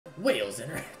Wales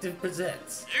Interactive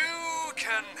presents. You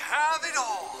can have it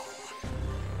all.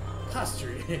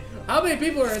 History. How many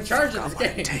people are in charge of this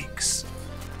game? It takes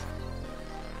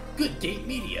Good Gate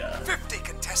Media. 50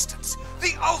 contestants,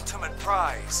 the ultimate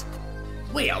prize.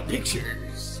 Way Out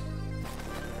Pictures.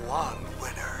 One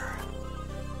winner.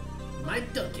 My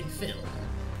Duncan Film.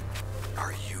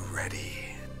 Are you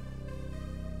ready?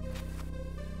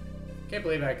 Can't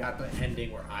believe I got the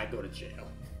ending where I go to jail.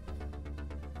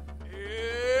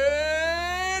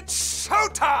 It's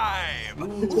showtime!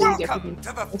 Welcome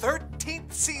to the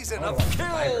 13th season of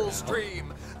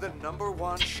Killstream, the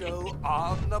 #1 show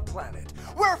on the planet,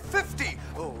 where 50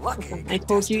 lucky I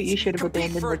told you you should have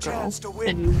abandoned the girl,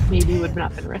 and you maybe would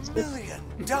not have been arrested. $1 million.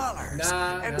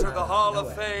 Enter the Hall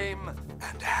of Fame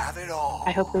and have it all.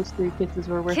 I hope those 3 kisses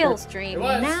were worth Killstream,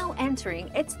 now entering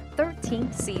its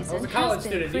 13th season, has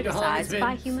been criticized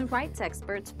by human rights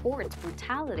experts for its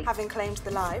brutality. Having claimed the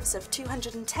lives of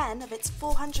 210 of its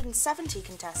 470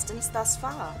 contestants thus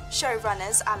far.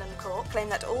 Showrunners Alan Cork claim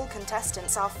that all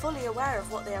contestants are fully aware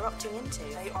of what they are opting into.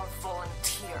 They are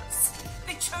volunteers.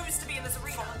 They chose to be in this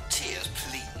arena. Volunteers,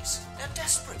 please. They're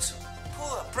desperate,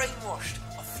 poor, brainwashed,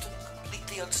 often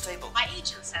completely unstable. My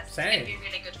agent says it's going to be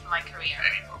really good for my career.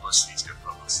 Any publicity is good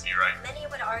publicity, right? Many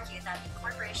would argue that the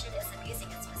corporation is abusing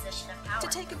its position of power To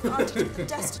take advantage of the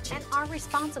destitute. And are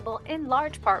responsible in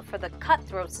large part for the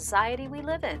cutthroat society we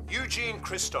live in. Eugene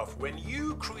Christoph, when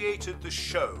you created the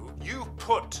show, you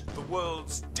put the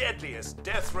world's deadliest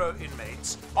death row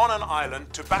inmates on an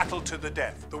island to battle to the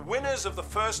death. The winners of the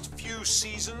first few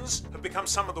seasons have become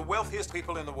some of the wealthiest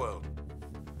people in the world.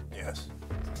 Yes.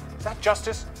 Is that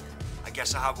justice? I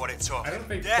guess I have what it took. I don't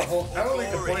think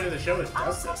the point of the show is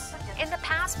justice. In the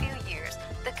past few years,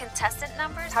 the contestant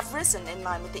numbers have risen in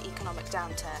line with the economic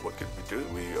downturn. What could we do?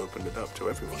 We opened it up to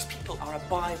everyone. These people are a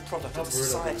byproduct of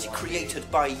society created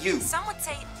by you. Some would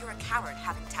say you're a coward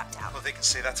having tapped out. Well, they can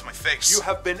say that to my face. You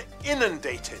have been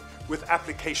inundated with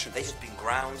applications. They have been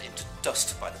ground into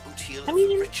dust by the boot heel of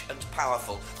the rich and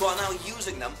powerful, who are now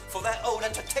using them for their own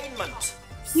entertainment.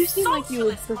 You seem like you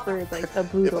would prefer, like, a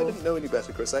brutal... If I didn't know any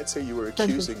better, Chris, I'd say you were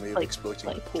accusing me of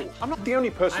exploiting the poor. I'm not the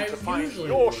only person to find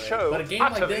your would, show but a game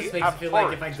like this makes me feel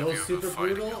like if I go super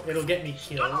brutal, it'll get me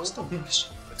killed.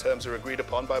 The terms are agreed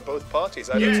upon by both parties.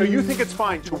 So you think it's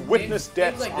fine to witness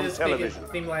deaths on television?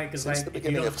 Since the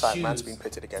beginning of time, man's been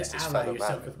pitted against his fellow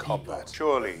man in combat.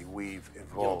 Surely we've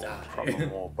evolved from a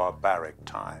more barbaric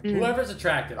time. Whoever's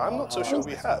attractive. I'm not so sure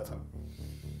we have. Have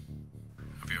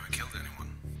you ever killed anyone?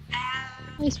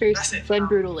 Nice first, then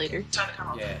brutal later. Turn the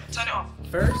camera off. Yeah. Turn it off.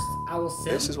 First, I will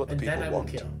sit, This is what the and then people I will want.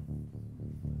 kill.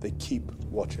 They keep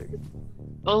watching.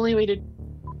 Only way to...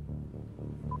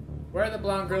 Where are the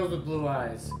blonde girls with blue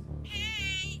eyes?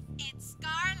 Hey, it's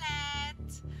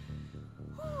Scarlett.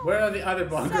 Where are the other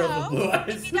blonde girls with blue eyes?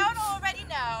 If you don't already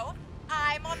know,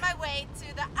 I'm on my way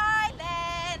to the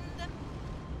island.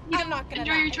 I'm not gonna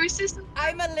enjoy lie. your choices?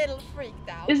 I'm a little freaked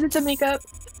out. Is it the makeup?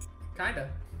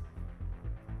 Kinda.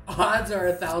 Odds are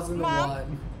 1,000 to Mom,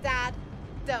 1. Dad,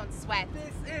 don't sweat.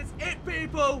 This is it,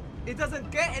 people! It doesn't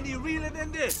get any realer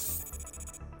than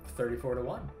this! 34 to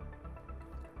 1.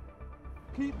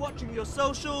 Keep watching your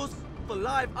socials for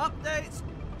live updates.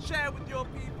 Share with your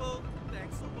people.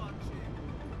 Thanks for watching.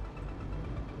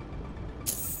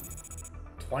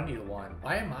 20 to 1.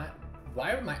 Why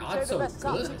are my odds so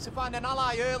good? To find an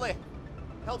ally early.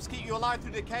 Helps keep you alive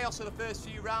through the chaos of the first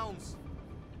few rounds.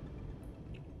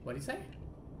 What did he say?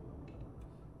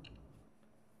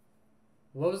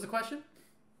 What was the question?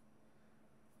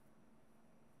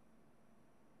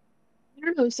 I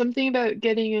don't know, something about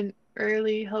getting in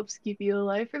early helps keep you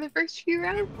alive for the first few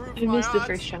rounds? I missed the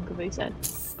first chunk of what he said.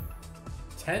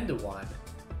 10 to 1.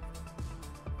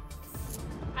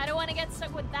 I don't want to get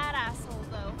stuck with that asshole,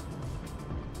 though.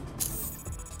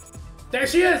 There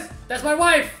she is! That's my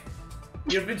wife!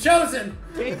 You've been chosen!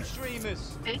 Game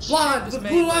streamers. Blonde with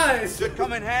blue eyes! Should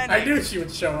come in handy. I knew she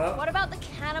would show up. What about the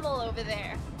cannibal over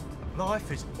there?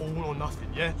 Life is all or nothing,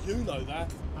 yeah? You know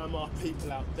that, and my people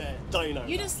out there, they know.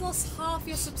 You just lost half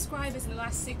your subscribers in the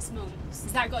last 6 months.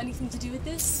 Has that got anything to do with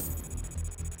this?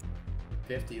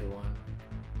 50 to 1.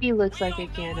 He looks like a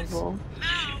cannibal.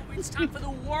 Now it's time for the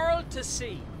world to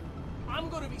see. I'm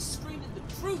gonna be screaming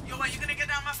the truth. Yo, are you gonna get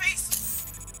down my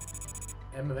face?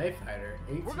 MMA fighter.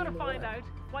 18 We're gonna to find 1. out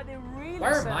why they really.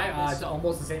 Why are my odds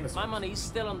almost the same as my money's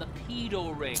still on the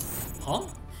pedo ring? Huh?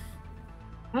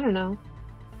 I don't know.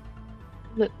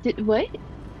 What?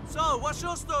 So, what's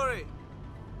your story?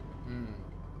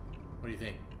 What do you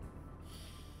think?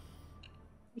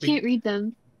 I can't read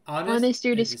them. Honest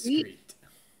or discreet?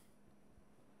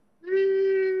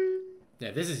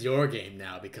 Yeah, this is your game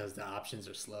now because the options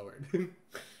are slower.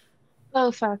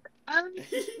 Oh fuck.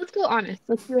 Let's go honest.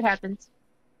 Let's see what happens.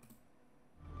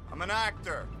 I'm an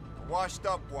actor, a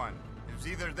washed-up one. It was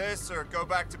either this or go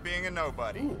back to being a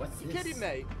nobody. Ooh, what's this? You kidding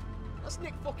me? That's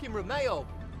Nick fucking Romeo.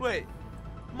 Wait,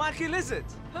 Mikey Lizard?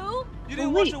 Who? You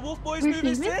didn't watch the Wolf Boys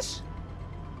movies, Tish?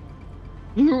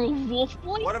 Wolf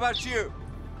Boy? What about you?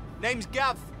 Name's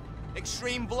Gav,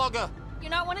 extreme vlogger. You're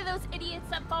not one of those idiots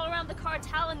that follow around the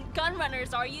cartel and gun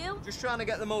runners, are you? Just trying to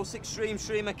get the most extreme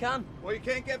stream I can. Well, you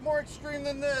can't get more extreme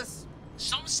than this.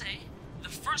 Some say the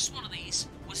first one of these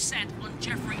was set on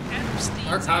Jeffrey Epstein's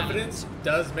Our confidence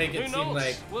does make it seem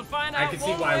like we'll find I out can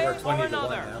see why we're 20 to 1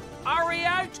 another. now. Are we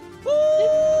out?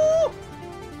 Woo!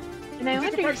 And I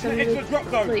wonder if some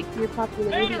of like your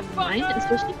popularity online,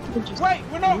 especially if you just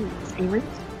we're not streamers.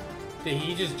 Did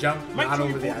he just jump Make not sure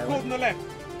over you the pull the cord on island? the left.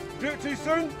 Do it too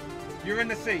soon, you're in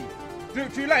the sea. Do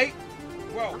it too late,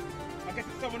 well, I guess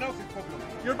it's someone else's problem.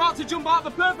 You're about to jump out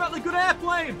of a perfectly good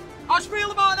airplane. How do you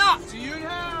feel about that? See you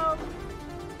now.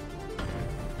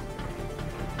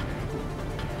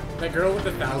 That girl with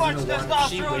the 1,001,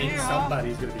 she wins,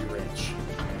 somebody's gonna be rich.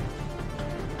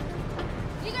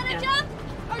 You gonna jump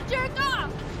or jerk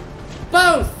off?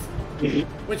 Both!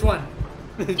 Which one?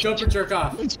 Jump or jerk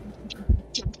off?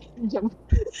 Jump.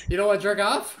 You don't want to jerk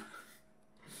off?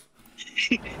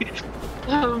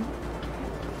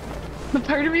 The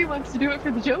part of me wants to do it for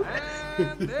the joke.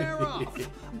 And they're off.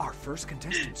 Our first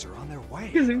contestants are on their way.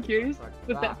 Because I'm curious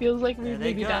what that feels like when we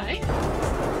maybe die.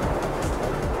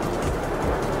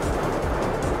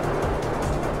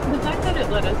 The fact that it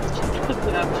let us just put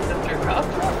it up to jerk off.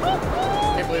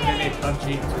 I can't believe they made PUBG.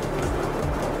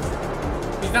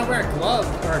 He's not wearing gloves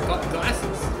or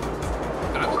glasses.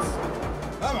 Goggles?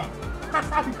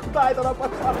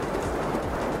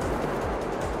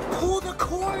 Pull the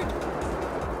cord!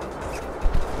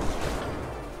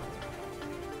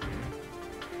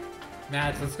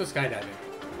 Mads, let's go skydiving.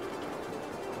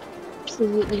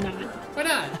 Absolutely not. Why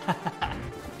not?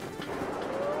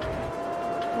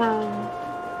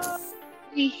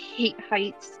 We hate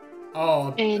heights.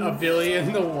 Oh, and a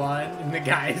billion to one, and the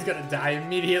guy is gonna die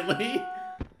immediately.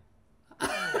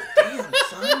 Damn,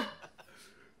 son.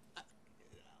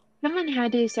 Someone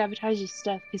had to sabotage his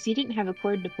stuff because he didn't have a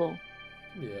cord to pull.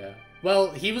 Yeah.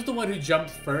 Well, he was the one who jumped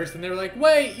first, and they were like,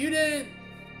 "Wait, you didn't."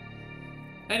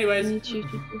 Anyways,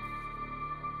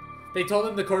 they told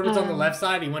him the cord was on the left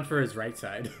side. He went for his right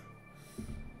side.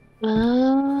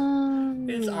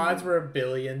 His odds were 1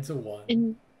 billion to 1.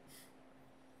 And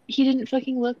he didn't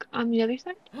fucking look on the other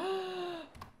side?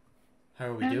 How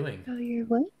are we doing? Oh, you're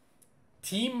what?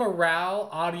 Team morale,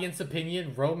 audience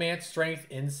opinion, romance, strength,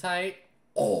 insight.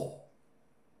 Oh.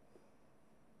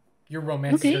 Your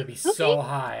romance is going to be so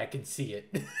high. I can see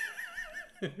it.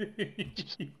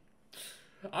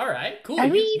 All right, cool.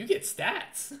 You get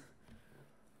stats.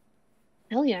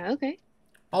 Hell yeah, okay.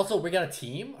 Also, we got a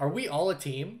team. Are we all a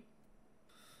team?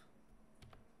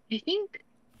 I think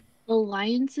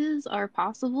alliances are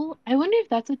possible. I wonder if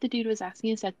that's what the dude was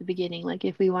asking us at the beginning, like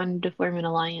if we wanted to form an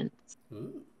alliance.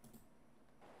 Ooh.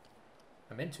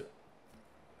 I'm into it.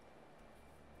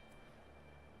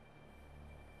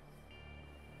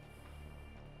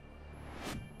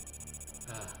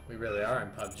 We really are in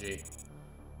PUBG.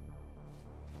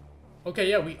 Okay,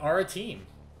 yeah, we are a team.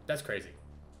 That's crazy.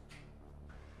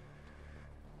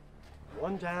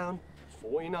 1 down,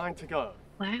 49 to go.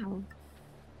 Wow.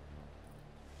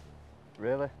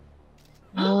 Really?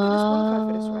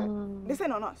 This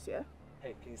ain't on us, yeah?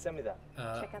 Hey, can you send me that?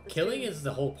 Killing is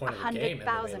the whole point of the game.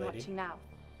 100,000 watching now.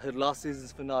 I heard last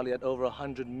season's finale had over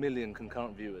 100 million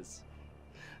concurrent viewers.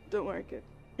 Don't worry, kid.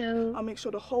 So, I'll make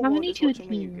sure the whole how world many is to a watching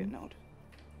when you team? get nailed.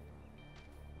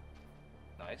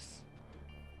 Nice.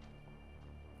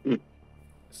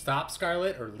 Stop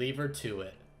Scarlet or leave her to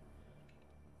it.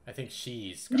 I think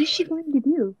she's Scarlet. What is she going to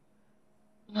do?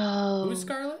 Oh. Who's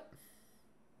Scarlet?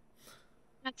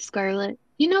 That's Scarlet.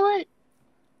 You know what?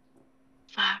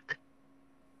 Fuck.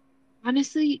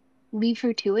 Honestly, leave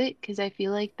her to it, because I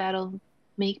feel like that'll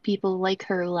make people like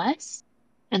her less.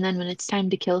 And then when it's time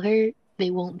to kill her,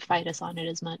 they won't fight us on it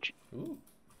as much. Ooh.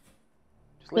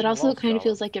 But also it kind of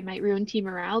feels like it might ruin team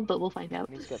morale, but we'll find out.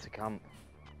 Let's get to camp.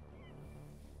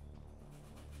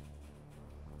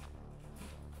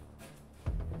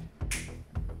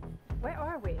 Where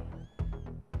are we?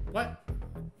 What?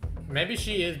 Maybe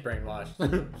she is brainwashed.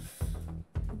 So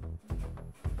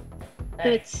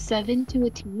it's 7 to a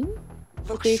team?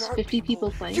 Look There's sharp, 50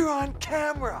 people playing. You're on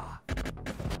camera.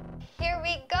 Here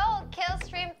we go,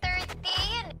 Killstream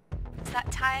 13. It's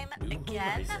that time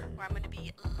again where I'm going to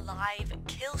be live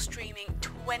kill streaming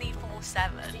 24/7.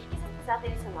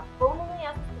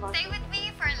 Stay with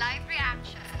me for live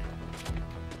reaction.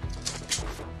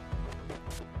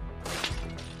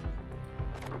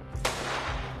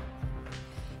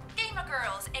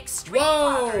 Extreme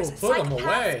Fathers, put 'em Psychopaths,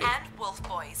 away. and Wolf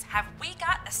Boys, have we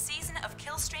got a season of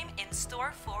Killstream in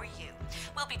store for you?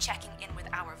 We'll be checking in with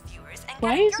our viewers and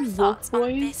Why getting is your Wolf thoughts on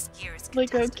Boys this year's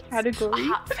like a contestants. category? A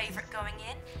hot favorite going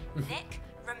in, Nick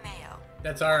Romeo.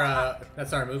 That's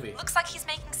our movie. Looks like he's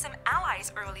making some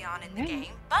allies early on in the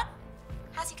game, but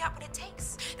has he got what it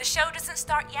takes? The show doesn't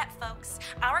start yet, folks.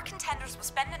 Our contenders will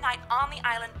spend the night on the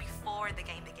island before the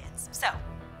game begins. So,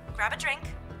 grab a drink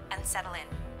and settle in,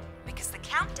 because the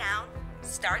countdown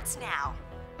starts now.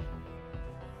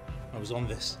 I was on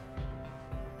this.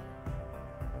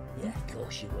 Yeah, of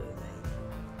course you were, mate.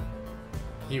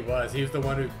 He was the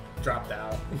one who dropped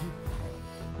out.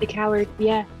 The coward,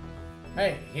 yeah.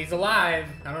 Hey, he's alive.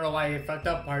 I don't know why he fucked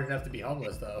up hard enough to be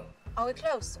homeless, though. Are we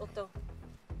close, Otto?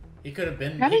 He could have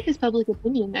been. Probably his public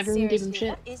opinion. Everyone gave him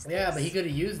shit. Yeah, but he could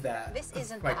have used that. This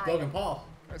isn't like the Logan island. Paul.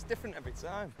 It's different every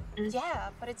time. Yeah,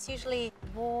 but it's usually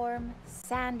warm,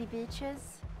 sandy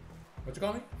beaches. What you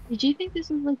call me? Did you think this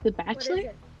was like The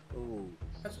Bachelor? Ooh,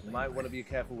 you might want to be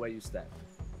careful where you step.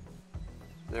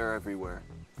 They're everywhere.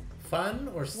 Fun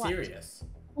or serious?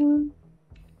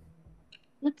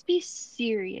 Let's be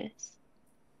serious.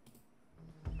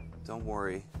 Don't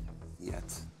worry,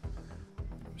 yet.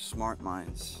 Smart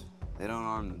minds. They don't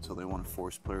arm them until they want to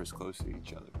force players close to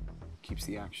each other. Keeps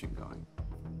the action going.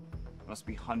 Must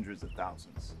be hundreds of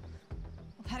thousands.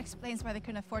 Well, that explains why they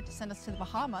couldn't afford to send us to the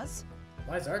Bahamas.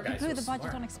 Why is our guy They so blew the budget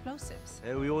smart? on explosives.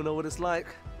 Hey, we all know what it's like.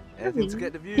 Anything to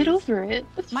get the views. Get over it.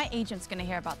 My agent's gonna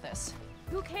hear about this.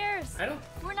 Who cares? I don't.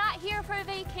 We're not here for a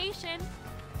vacation.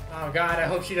 Oh God, I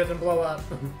hope she doesn't blow up.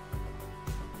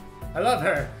 I love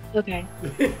her. Okay.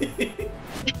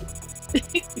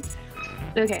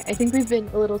 Okay, I think we've been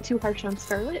a little too harsh on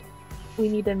Scarlet. We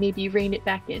need to maybe rein it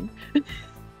back in.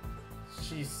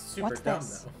 She's super What's dumb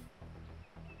this? though.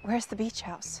 Where's the beach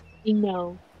house?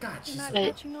 No. God, she's You're not so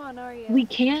catching on, are you? We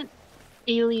can't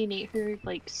alienate her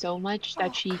like so much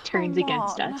that she turns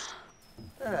against us.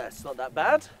 It's not that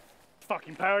bad.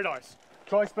 Fucking paradise.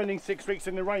 Try spending 6 weeks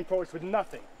in the rainforest with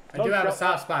nothing. I do have a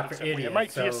soft spot for idiots.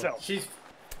 Make So for yourself. she's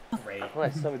great. I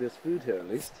like some of this food here at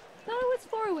least. Thought it was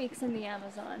 4 weeks in the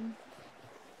Amazon.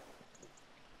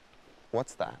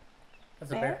 What's that?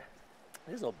 That's a bear.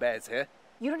 There's no bears here.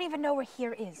 You don't even know where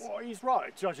here is. Well, he's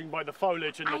right, judging by the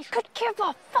foliage and the... I could give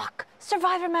a fuck,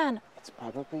 Survivor Man. It's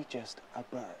probably just a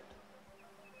bird.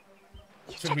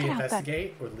 Should we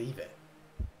investigate or leave it?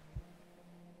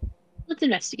 Let's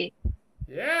investigate.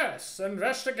 Yes,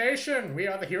 investigation. We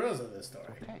are the heroes of this story.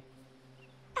 Okay.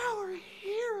 Our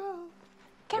hero.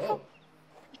 Careful.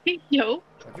 Yo,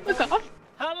 fuck off.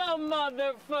 Hello,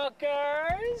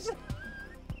 motherfuckers!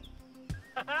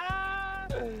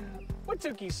 What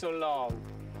took you so long?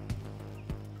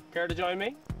 Care to join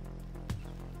me?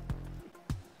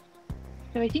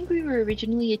 So I think we were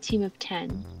originally a team of 10.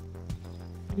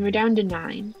 And we're down to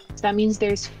 9. So that means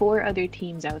there's 4 other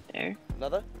teams out there.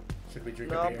 Another? Should we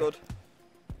drink No, a I'm beer? good.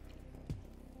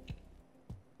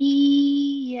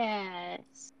 Yes.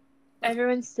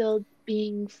 Everyone's still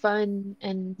being fun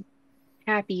and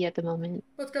happy at the moment.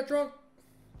 Let's get drunk.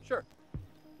 Sure.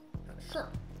 Sure.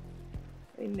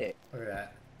 Hey, Nick. Look at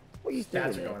that. What are you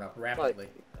Stats doing are going here? up rapidly.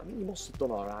 I mean, you must have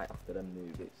done alright after them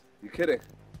movies. You kidding?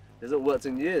 Hasn't worked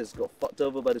in years. Got fucked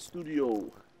over by the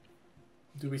studio.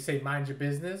 Do we say mind your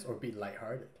business or be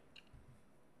lighthearted?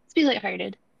 Let's be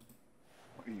lighthearted.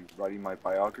 What, are you writing my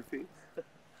biography?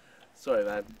 Sorry,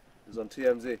 man. It was on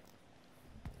TMZ.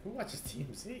 Who watches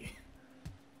TMZ?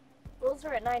 Rules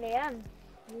are at 9 a.m.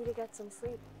 I need to get some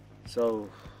sleep. So,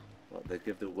 what, they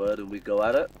give the word and we go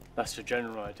at it? That's the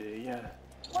general idea, yeah.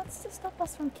 What's to stop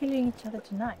us from killing each other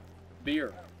tonight?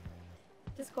 Beer.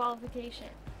 Disqualification.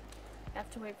 Have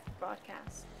to wait for the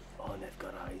broadcast. Oh, and they've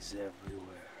got eyes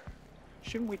everywhere.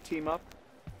 Shouldn't we team up?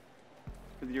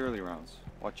 For the early rounds.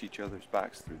 Watch each other's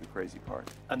backs through the crazy part.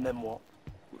 And then what?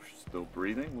 We're still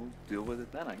breathing, we'll deal with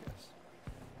it then, I guess.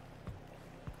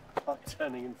 I'm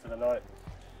turning in for the night.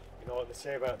 You know what they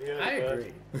say about the early I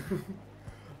bird? agree.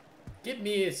 Give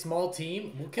me a small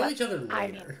team. We'll kill each other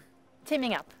later.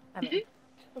 Teaming up. I mean.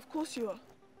 Of course you are.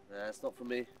 Nah, it's not for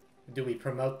me. Do we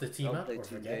promote the team Don't up play or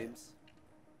team forget? games.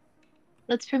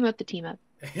 Let's promote the team up.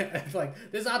 It's like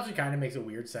this option kind of makes a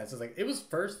weird sense. It's like it was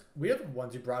first. We are the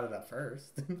ones who brought it up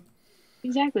first.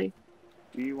 Exactly.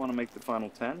 Do you want to make the final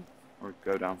 10 or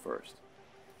go down first?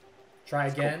 Try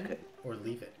It's again complicated. or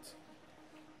leave it.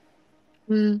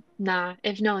 Nah.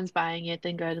 If no one's buying it,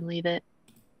 then go ahead and leave it.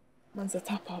 Man's a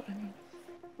tap out, I mean.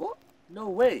 What? No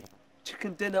way.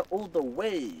 Chicken dinner all the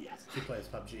way. She plays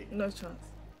PUBG. No chance.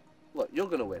 What, you're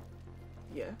gonna win?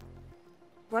 Yeah.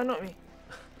 Why not me?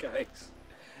 Guys,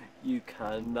 you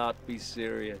cannot be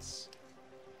serious.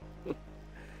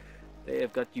 They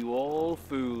have got you all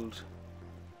fooled.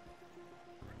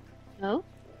 No?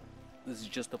 This is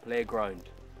just a playground.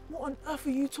 What on earth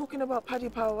are you talking about, Paddy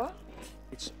Power?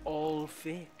 It's all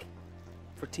fake.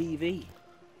 For TV.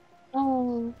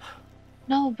 Oh.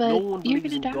 No, but No one you're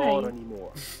believes gonna in God die.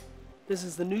 anymore. This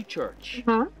is the new church.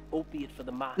 Huh? Opiate for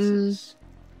the masses.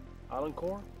 Alan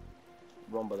Core?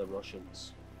 Run by the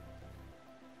Russians.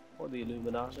 Or the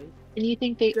Illuminati. And you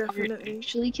think they Definitely aren't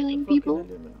actually killing fucking people?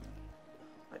 Illuminati.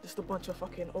 Like just a bunch of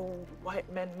fucking old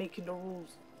white men making the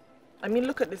rules. I mean,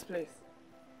 look at this place.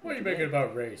 What are you making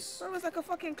about race? Bro, it was like a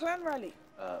fucking clan rally.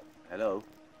 Hello?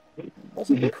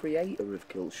 Wasn't the creator of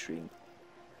Killstream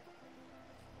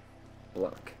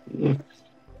black?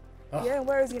 Oh. Yeah, and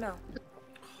where is he now?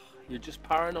 You're just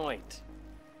paranoid.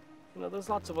 You know, there's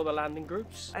lots of other landing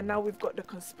groups. And now we've got the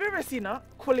conspiracy nut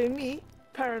calling me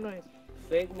paranoid.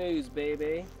 Fake news,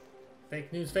 baby.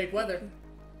 Fake news, fake weather.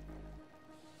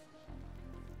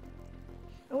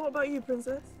 And what about you,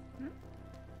 princess?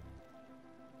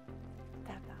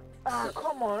 Ah,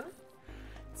 come on.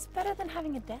 It's better than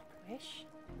having a death wish.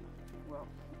 Well,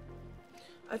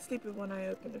 I'd sleep with one eye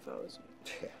open if I was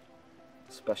you. Yeah.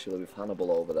 Especially with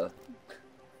Hannibal over there.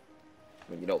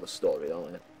 I mean, you know the story,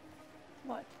 don't you?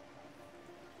 What?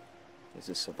 He's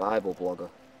a survival blogger.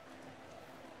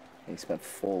 He spent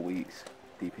 4 weeks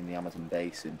deep in the Amazon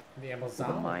basin The with a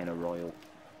Amazon. minor royal.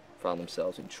 Found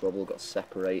themselves in trouble, got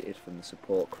separated from the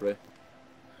support crew.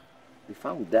 They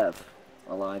found Dev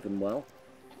alive and well.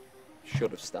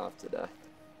 Should have starved to death.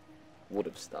 Would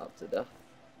have starved to death.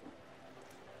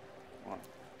 What?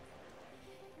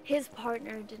 His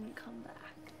partner didn't come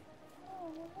back.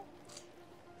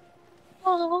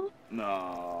 Oh.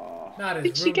 No. Not his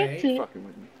Did she get roommate. it? Fucking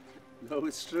with me. No,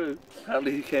 it's true.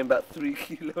 Apparently he came back 3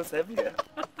 kilos heavier.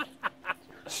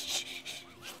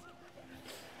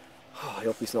 Oh, I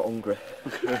hope he's not hungry.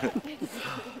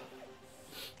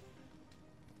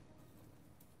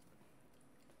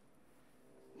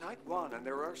 Night one, and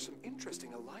there are some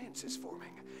interesting alliances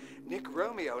forming. Nick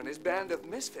Romeo and his band of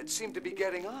misfits seem to be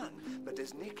getting on, but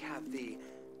does Nick have the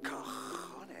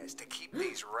cojones to keep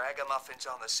these ragamuffins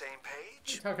on the same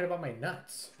page? You're talking about my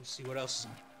nuts. We'll see what else.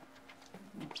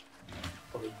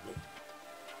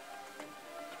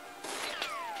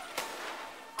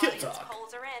 Audience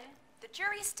polls are in. The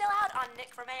jury's still out on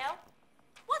Nick Romeo.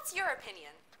 What's your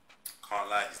opinion? Can't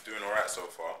lie, he's doing alright so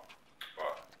far.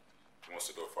 But if he wants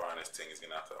to go far on his thing, he's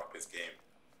gonna have to up his game.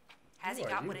 Has he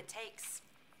got what it takes?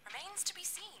 Remains to be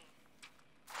seen.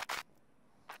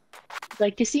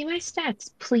 Like to see my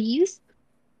stats, please?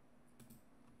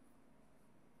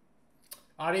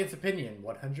 Audience opinion,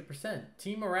 100%.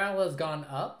 Team morale has gone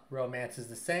up. Romance is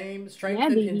the same. Strength Yeah,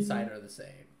 and baby. insight are the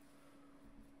same.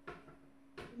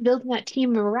 Building that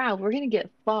team morale, we're gonna get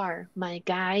far, my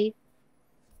guy.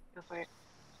 Go for it.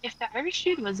 If the Irish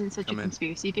dude wasn't such a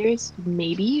conspiracy theorist,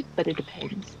 maybe, but it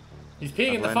depends. He's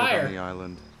peeing in the I've landed fire. on the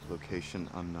island. Location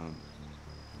unknown.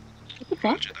 What the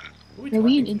fuck? Are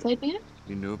we an inside man?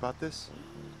 You knew about this?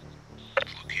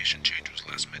 Location change was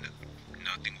last minute.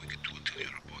 Nothing we could do until you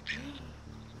report in.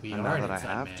 We And are now an that I inside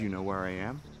have, man. do you know where I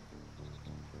am?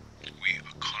 We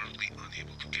are currently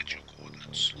unable to get your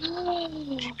coordinates.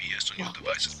 GPS on your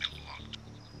device has been locked.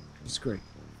 It's great.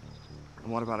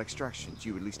 And what about extraction? Do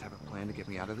you at least have a plan to get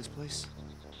me out of this place?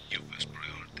 Your first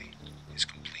priority is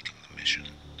completing the mission.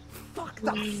 Fuck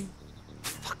that!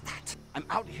 Fuck that! I'm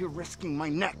out here risking my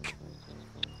neck.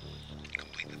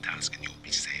 Complete the task and you'll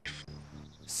be safe.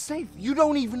 Safe? You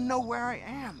don't even know where I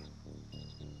am.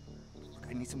 Look,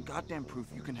 I need some goddamn proof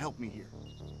you can help me here.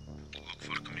 Look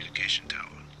for the communication tower.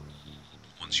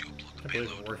 Once you upload the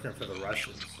payload, working for the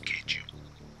Russians. to locate you.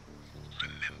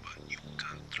 Remember, you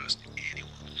can't trust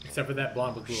anyone. Except for that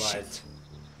blonde with blue eyes.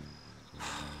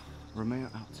 Romeo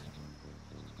out.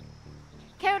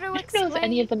 I don't know if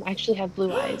any of them actually have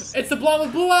blue eyes. It's the blonde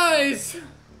with blue eyes!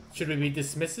 Should we be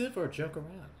dismissive or joke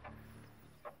around?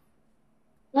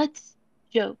 Let's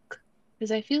joke,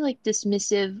 because I feel like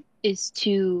dismissive is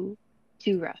too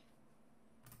rough.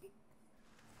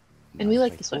 And we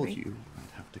like the told swimming. you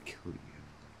I'd have to kill you.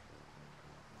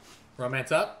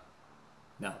 Romance up?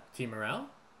 No. Team morale?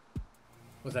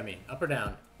 What does that mean? Up or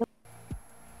down?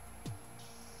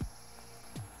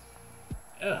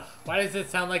 Ugh. Why does it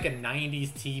sound like a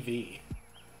 90s TV?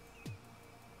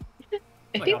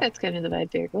 I think that's kind of the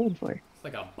vibe they're going for. It's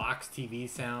like a box TV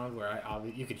sound where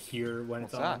you could hear when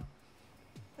it's What's on.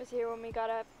 Was here when we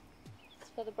got up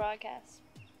for the broadcast.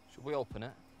 Should we open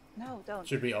it? No, don't.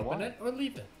 Should we open it or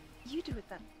leave it? You do it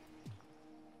then.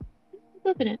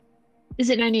 Open it. Is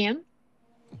it 9 a.m.?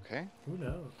 Okay. Who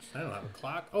knows? I don't have a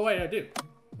clock. Oh, wait, I do.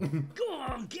 Go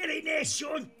on, get in there,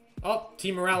 son. Oh,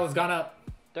 team morale has gone up.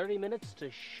 30 minutes to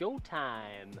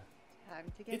showtime.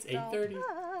 Time to get It's 8:30.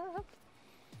 up.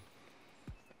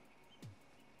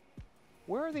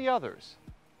 Where are the others?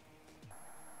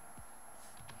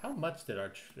 How much did our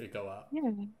trade go up? Yeah.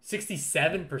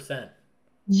 67%.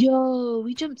 Yo,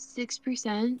 we jumped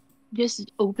 6%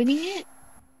 just opening it.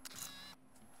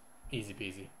 Easy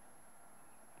peasy.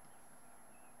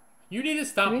 You need to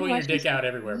stop Can we pulling your watch dick this? out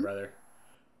everywhere, brother.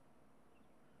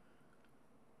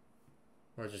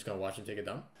 We're just gonna watch him take a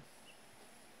dump.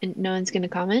 And no one's gonna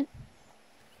comment.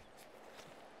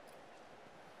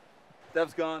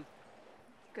 Dev's gone.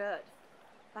 Good.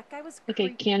 That guy was Okay,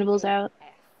 creepy cannibals AF. out.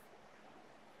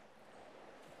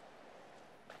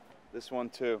 This one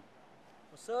too.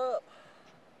 What's up?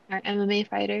 Our MMA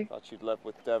fighter. Thought you'd left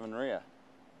with Dev and Rhea.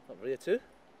 Not Rhea too?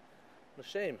 What a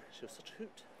shame. She was such a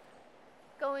hoot.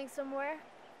 Going somewhere?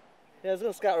 Yeah, I was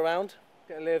gonna scout around,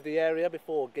 get a lay of the area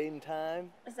before game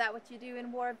time. Is that what you do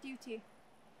in War of Duty?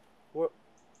 What?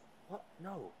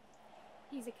 No.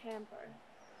 He's a camper.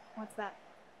 What's that?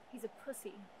 He's a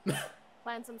pussy.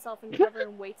 Plants himself in cover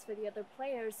and waits for the other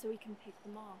players so he can pick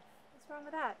them off. What's wrong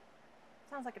with that?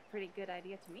 Sounds like a pretty good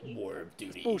idea to me. War of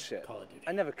Duty. Bullshit. Call of Duty.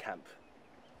 I never camp.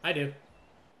 I do.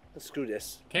 Let's screw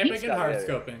this. Camping and Scout hard area.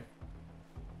 scoping.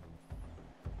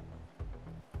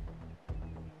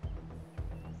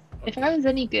 If I was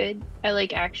any good at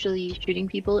like actually shooting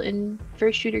people in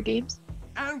first shooter games,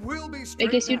 And we'll be I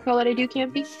guess you'd call what I do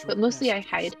camping, but mostly I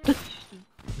hide.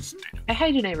 I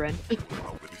hide and I run.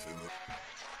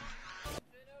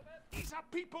 These are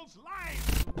people's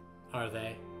lives. Are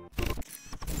they?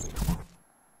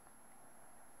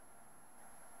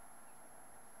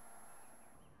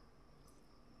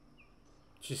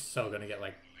 She's so gonna get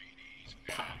like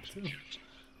popped.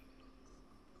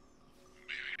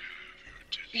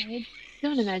 I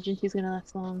don't imagine she's gonna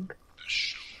last long.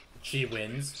 She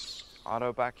wins.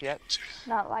 Otto back yet?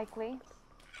 Not likely.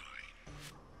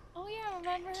 Oh yeah,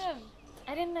 remember him.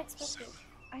 I didn't expect it.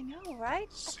 I know, right?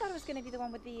 I thought it was gonna be the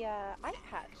one with the eye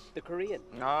patch. The Korean.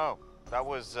 No, that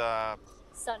was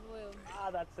Sunwoo.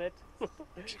 Ah, that's it.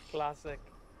 Classic.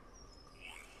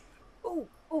 Oh,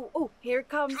 oh, oh, here it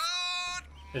comes.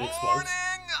 It explodes.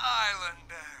 Morning,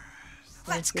 Islanders.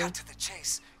 Let's cut to the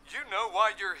chase. You know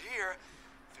why you're here.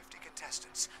 50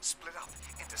 contestants split up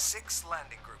into 6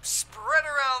 landing groups spread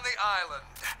around the island.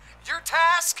 Your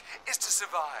task is to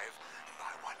survive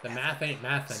by The math ain't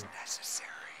mathin'. necessary.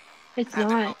 It's And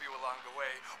to not. help you along the way,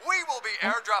 we will be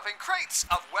airdropping crates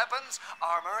of weapons,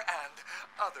 armor, and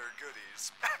other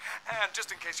goodies. And just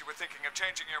in case you were thinking of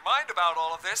changing your mind about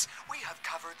all of this, we have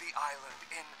covered the island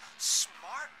in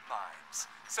smart minds.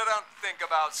 So don't think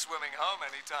about swimming home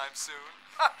anytime soon.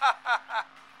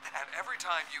 And every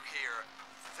time you hear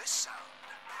this sound,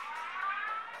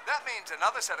 that means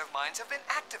another set of mines have been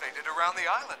activated around the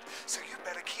island. So you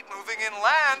better keep moving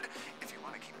inland if you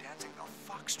want to keep dancing the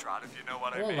foxtrot, if you know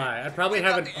what I I won't mean. lie, I probably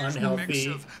have an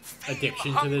unhealthy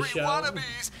addiction to this show.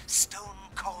 Wannabes, stone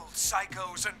cold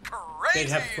psychos, and crazies. They'd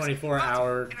have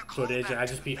 24-hour footage, and I'd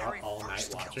just be up all night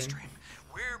watching.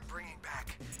 We're bringing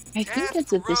back I think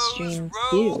that's what this stream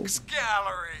do.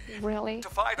 Gallery Really? to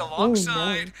fight Oh, no.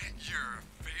 alongside your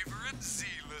favorite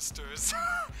Z-listers.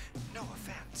 No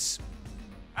offense.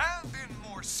 And in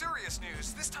more serious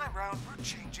news, this time round we're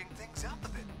changing things up a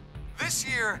bit. This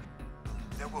year,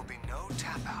 there will be no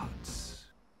tap-outs.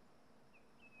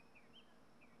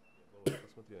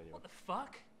 What the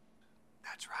fuck?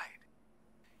 That's right.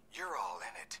 You're all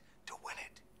in it to win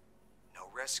it. No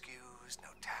rescues, no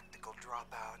tactical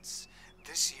dropouts.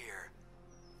 This year,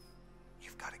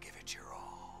 you've got to give it your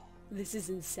all. This is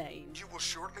insane. You will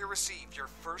shortly receive your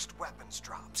first weapons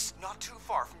drops, not too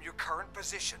far from your current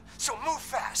position. So move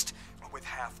fast. With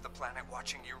half the planet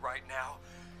watching you right now,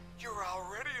 you're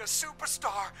already a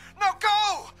superstar. Now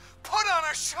go! Put on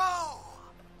a show!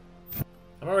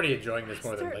 I'm already enjoying this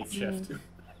more than late shift.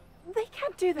 They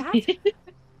can't do that.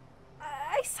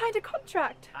 I signed a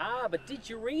contract. Ah, but did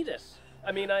you read it?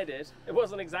 I mean, I did. It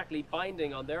wasn't exactly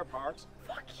binding on their part.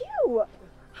 Fuck you!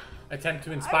 Attempt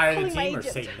to inspire the calling my team or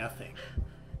agent. say nothing.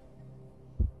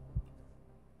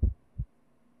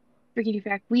 Freaking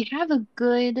fact, we have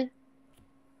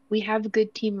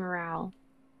good team morale.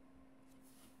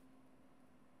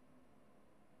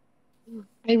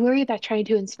 I worry that trying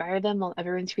to inspire them while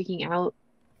everyone's freaking out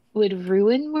would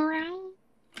ruin morale.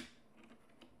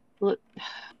 Look,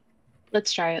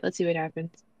 let's try it. Let's see what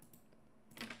happens.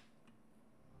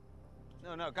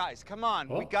 No, guys, come on.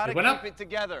 Oh, we gotta it went keep up. it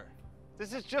together.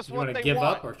 This is just You what want they to give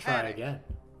want. up or try Panic. again?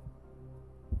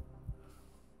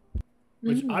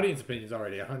 Which audience opinion is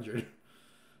already 100.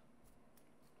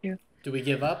 Yeah. Do we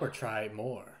give up or try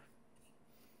more?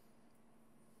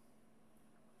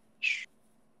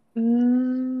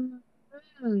 Mm,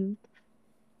 hmm.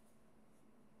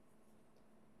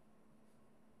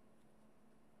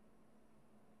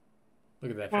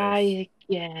 Look at that face.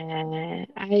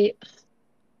 I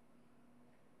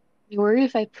worry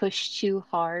if I push too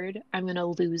hard, I'm gonna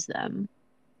lose them.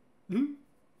 Hmm?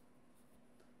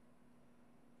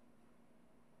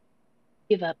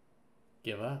 Give up.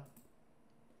 Give up.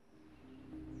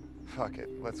 Fuck it.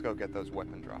 Let's go get those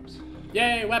weapon drops.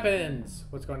 Yay, weapons!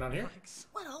 What's going on here?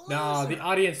 No, the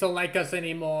audience don't like us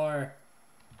anymore.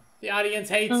 The audience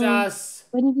hates us.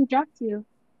 What did he drop to you?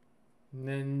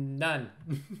 None.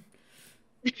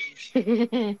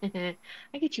 I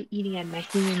get you eating at my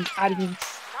human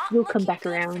audience. You'll come back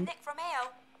around. Nick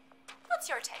Romeo. What's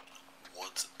your take?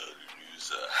 What a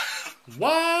loser.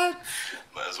 What?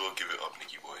 Might as well give it up,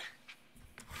 Nicky boy.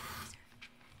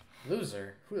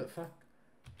 Loser? Who the fuck?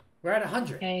 We're at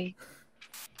 100. Okay.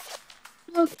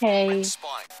 Okay.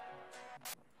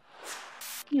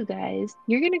 You guys,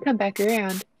 you're gonna come back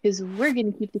around because we're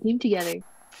gonna keep the team together.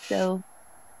 So,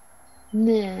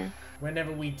 nah.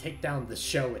 Whenever we take down the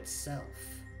show itself.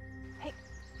 Hey,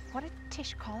 what did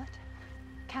Tish call it?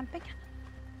 Camping?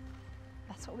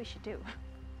 That's what we should do.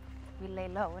 We lay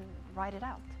low and ride it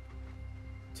out.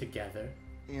 Together.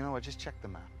 You know what? Just check the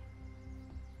map.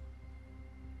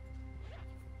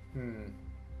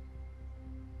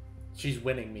 She's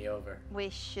winning me over. We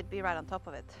should be right on top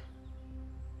of it.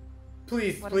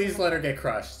 Please let her get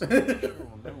crushed. We'll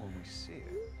know when we see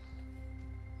it.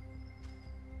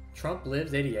 Trump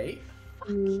lives 88?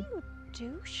 You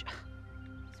douche.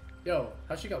 Yo,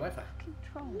 how she got Wi-Fi?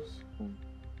 Controls.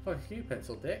 Fuck you,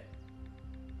 pencil dick.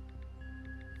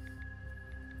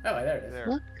 Oh, there it is.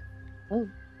 Look. Oh.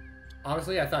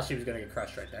 Honestly, I thought she was gonna get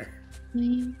crushed right there.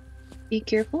 Be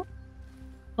careful.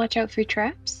 Watch out for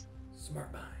traps.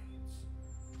 Smart minds.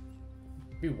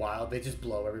 Be wild. They just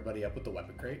blow everybody up with the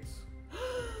weapon crates.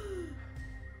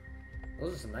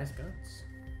 Those are some nice guns.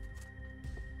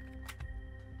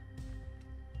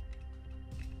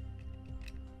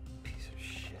 Piece of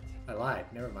shit. I lied.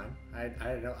 Never mind. I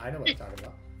know what I'm talking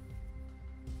about.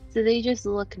 So they just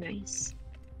look nice,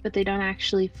 but they don't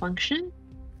actually function?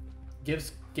 Give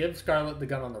Scarlet the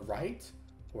gun on the right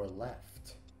or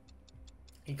left.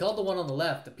 He called the one on the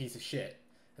left a piece of shit,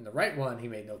 and the right one he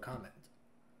made no comment.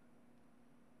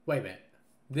 Wait a minute.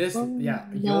 This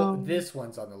this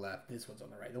one's on the left. This one's on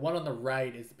the right. The one on the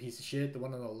right is the piece of shit. The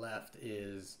one on the left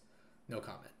is no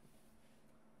comment.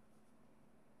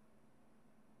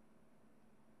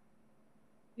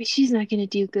 She's not gonna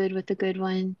do good with the good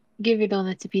one. Give her the one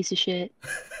that's a piece of shit.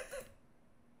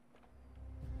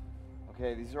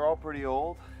 Okay, these are all pretty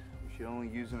old. We should only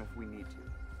use them if we need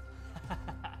to.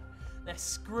 They're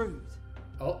screwed.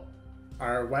 Oh,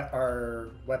 our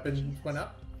weapons went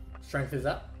up. Strength is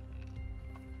up.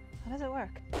 How does it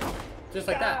work? Just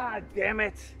like that. God damn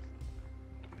it!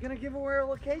 You're gonna give away our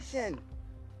location.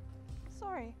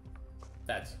 Sorry.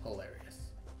 That's hilarious.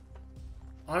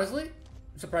 Honestly,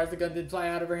 I'm surprised the gun didn't fly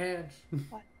out of her hand.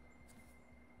 What?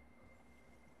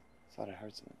 Thought I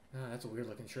heard something. Oh, that's a weird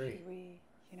looking tree. Should we,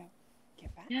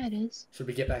 get back? Yeah, it is. Should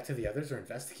we get back to the others or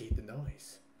investigate the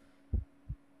noise?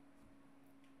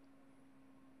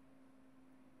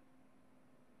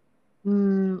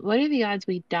 What are the odds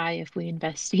we die if we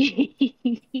investigate?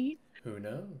 Who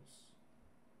knows?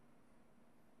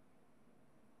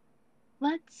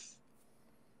 Let's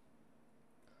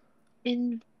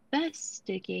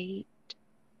investigate.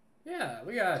 Yeah,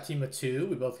 we got a team of 2.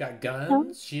 We both got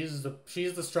guns. She's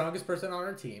the strongest person on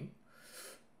our team.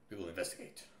 We will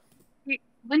investigate.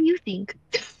 What do you think?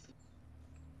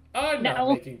 I'm not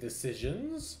making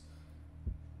decisions.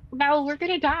 No, we're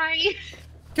gonna die.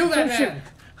 Kill that man!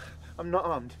 I'm not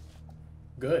armed.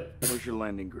 Good. Where's your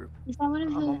landing group? Is that one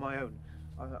of I'm the... on my own.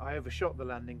 I overshot the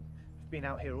landing. I've been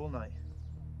out here all night.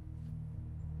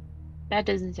 That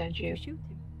doesn't sound true. Shoot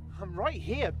him. I'm right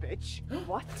here, bitch.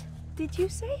 What did you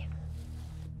say?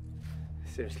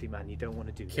 Seriously, man, you don't want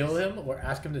to do this. Kill him or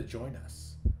ask him to join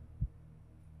us.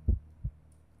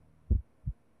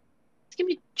 It's gonna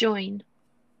be join.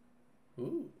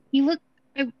 Ooh. You look...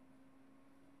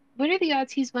 What are the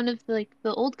odds he's one of the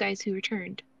old guys who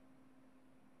returned?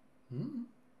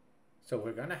 So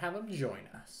we're gonna have him join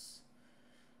us.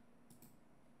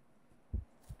 We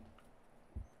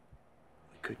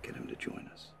could get him to join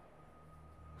us.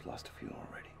 We've lost a few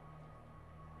already.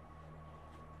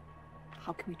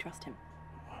 How can we trust him?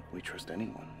 Well, we trust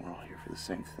anyone. We're all here for the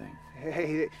same thing.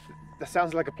 Hey, that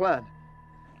sounds like a plan.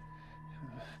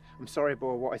 I'm sorry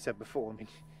about what I said before. I mean,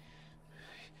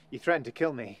 you threatened to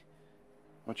kill me.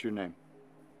 What's your name?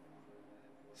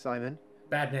 Simon.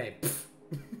 Bad name.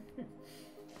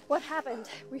 What happened?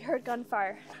 We heard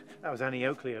gunfire. That was Annie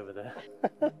Oakley over there.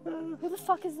 Who the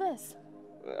fuck is this?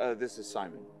 This is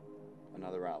Simon,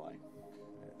 another ally.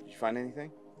 Did you find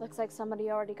anything? Looks like somebody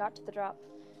already got to the drop.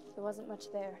 There wasn't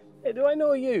much there. Hey, do I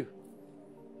know you?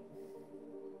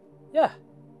 Yeah.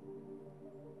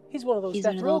 He's one of those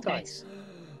death row guys.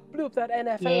 Blew up that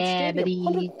NFL stadium. Buddy.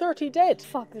 130 dead.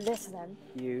 Fuck this then.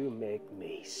 You make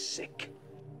me sick.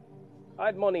 I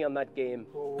had money on that game.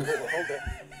 Oh, hold it.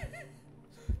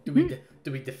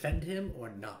 Do we defend him or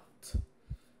not?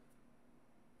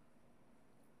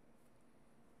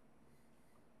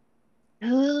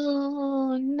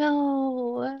 Oh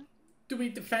no. Do we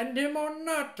defend him or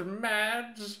not,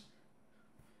 Mads?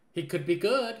 He could be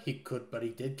good. He could, but he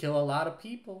did kill a lot of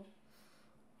people.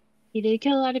 He did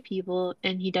kill a lot of people,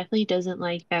 and he definitely doesn't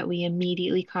like that we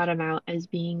immediately caught him out as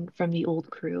being from the old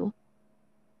crew.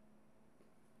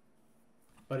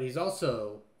 But he's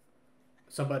also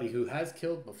somebody who has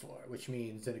killed before, which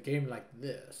means in a game like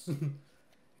this, it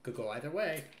could go either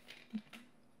way.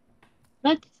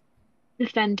 Let's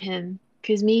defend him,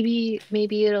 because maybe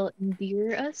it'll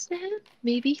endear us to him.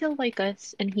 Maybe he'll like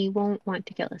us, and he won't want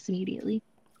to kill us immediately.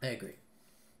 I agree.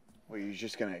 Well, you're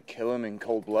just gonna kill him in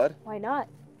cold blood? Why not?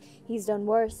 He's done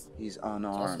worse. He's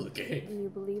unarmed. And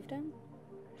you believed him?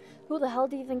 Who the hell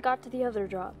do you think got to the other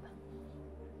drop?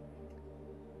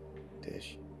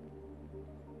 Tish.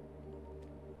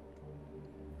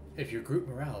 If your group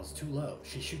morale is too low,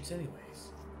 she shoots anyways.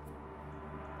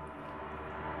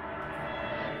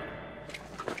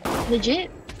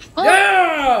 Legit? Oh.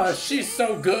 Yeah! She's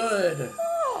so good!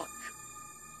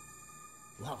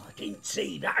 Well, I didn't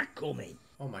see that coming.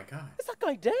 Oh my god. Is that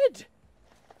guy dead?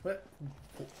 What?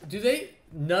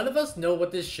 None of us know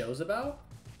what this show's about?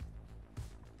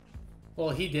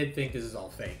 Well, he did think this is all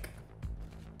fake.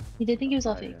 He did think it was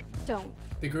all fake. Don't.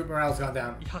 The group morale's gone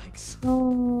down. Yikes.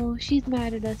 Oh, she's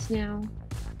mad at us now.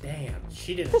 Damn,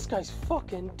 she didn't. This guy's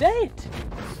fucking dead.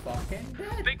 He's fucking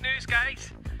dead. Big news,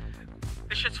 guys.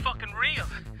 This shit's fucking real.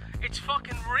 It's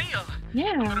fucking real.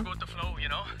 Yeah. I'm gonna go with the flow, you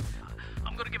know?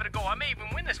 I'm gonna give it a go. I may even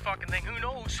win this fucking thing. Who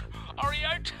knows? Are you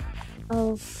out?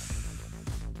 Oh.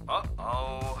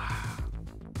 Uh-oh.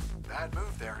 Bad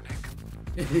move there, Nick.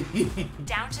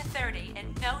 Down to 30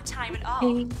 in no time at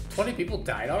all. 20 people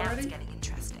died Now already? it's getting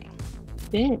interesting.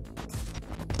 Shit.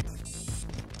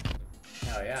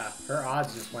 Oh yeah, her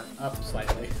odds just went up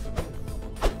slightly.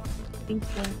 I think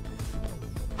so.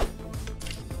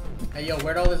 Hey yo,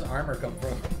 where'd all this armor come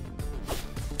from?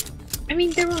 I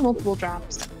mean, there were multiple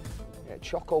drops. Yeah,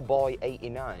 Choco Boy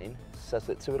 89 says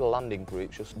that two of the landing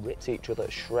groups just ripped each other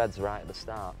to shreds right at the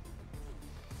start.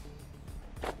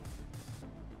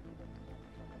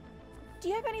 Do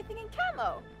you have anything in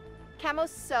camo?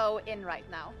 Camo's so in right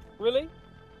now. Really?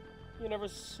 You never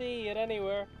see it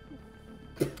anywhere.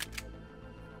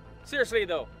 Seriously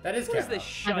though, that is what is this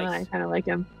shite? I kind of like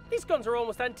him. These guns are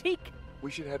almost antique.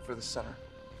 We should head for the center.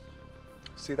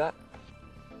 See that?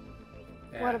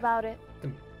 Yeah. What about it?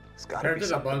 Compared to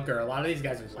the bunker, a lot of these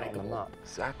guys are likable.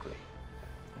 Exactly.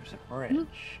 There's a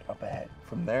bridge up ahead.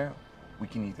 From there, we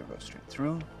can either go straight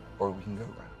through or we can go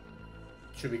around.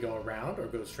 Should we go around or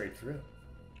go straight through?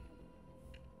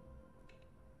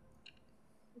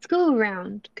 Let's go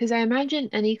around, because I imagine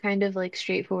any kind of like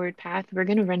straightforward path, we're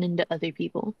gonna run into other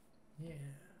people. Yeah.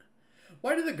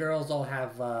 Why do the girls all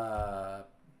have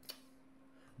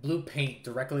blue paint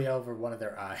directly over one of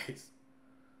their eyes?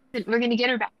 We're gonna get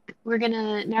her back. We're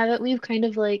gonna, now that we've kind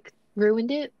of like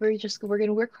ruined it, we're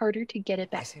gonna work harder to get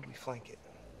it back. I say we flank it.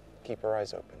 Keep our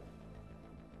eyes open.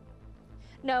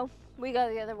 No, we go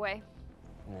the other way.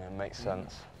 Yeah, makes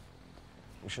sense.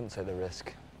 We shouldn't take the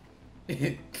risk.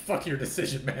 Fuck your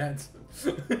decision, man.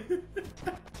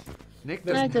 Nick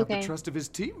doesn't have the trust of his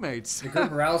teammates. The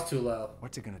group morale's too low.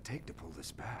 What's it gonna take to pull this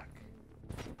back?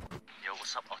 Yo,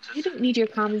 what's up, Otters? You don't need your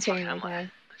commentary on that.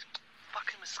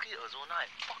 Fucking mosquitoes all night.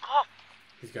 Fuck off.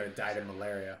 He's gonna die to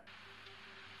malaria.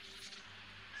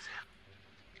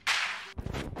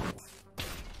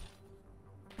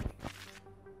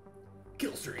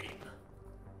 Killstream.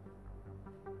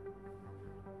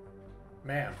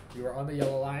 Ma'am, you are on the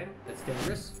yellow line. That's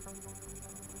dangerous.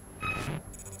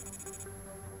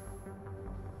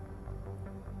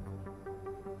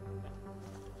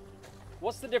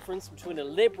 What's the difference between a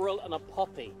liberal and a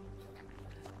puppy?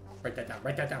 Write that down,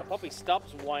 write that down. A puppy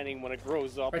stops whining when it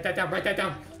grows up. Write that down, write that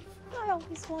down. I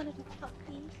always wanted a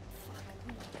puppy.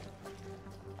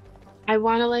 I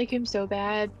want to like him so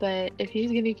bad, but if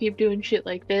he's gonna keep doing shit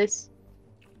like this...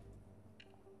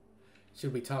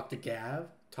 Should we talk to Gav,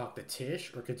 talk to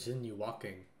Tish, or continue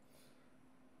walking?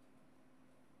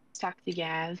 Let's talk to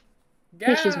Gav. Gav!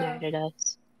 Tish is mad at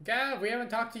us. Gav, we haven't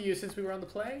talked to you since we were on the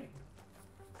plane.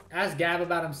 Ask Gav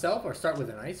about himself or start with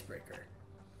an icebreaker.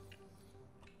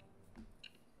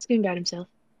 Speaking about himself.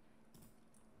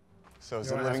 So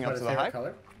is it living up to the hype?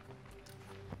 Color?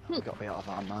 We've got to be out of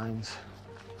our minds.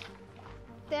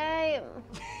 Damn.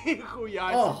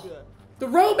 Oh, the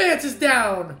romance is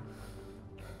down.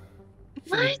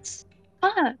 What?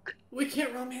 Fuck. We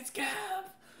can't romance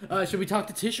Gav. Should we talk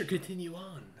to Tish or continue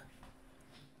on?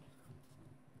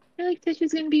 I feel like Tish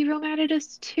is gonna be real mad at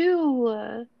us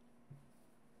too.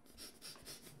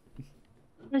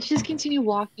 Let's just continue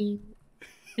walking.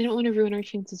 I don't want to ruin our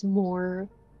chances more.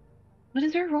 What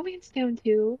is our romance down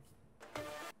to?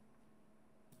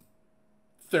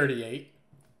 38.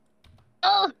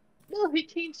 Oh, no, it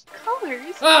changed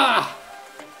colors. Ah!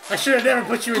 I should have never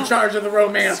put you in charge of the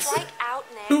romance. Strike out,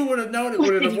 Nick. Who would have known it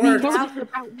would have worked?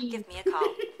 Give me a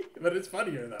call. But it's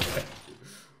funnier that way.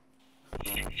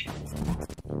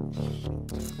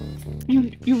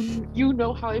 You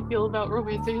know how I feel about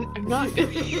romance. I'm not.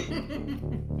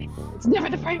 It's never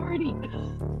the priority.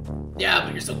 Yeah,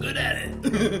 but you're so good at it.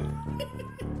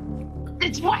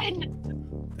 It's fun.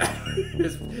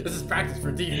 This is practice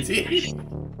for D&D.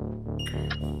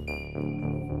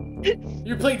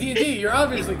 You're playing D&D. You're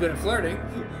obviously good at flirting.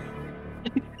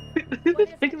 Who the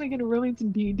heck am I gonna romance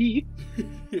in D&D?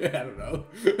 Yeah, I don't know.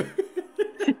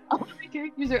 All my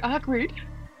characters are awkward.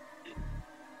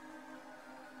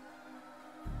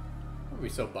 I'll be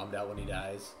so bummed out when he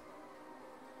dies.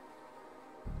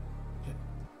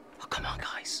 Oh, come on,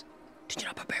 guys. Did you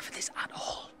not prepare for this at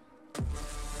all?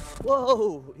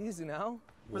 Whoa, easy now.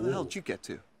 Where the hell did you get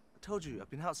to? I told you, I've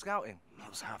been out scouting. That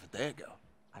was half a day ago.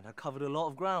 And I covered a lot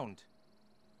of ground.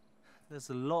 There's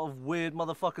a lot of weird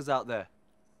motherfuckers out there.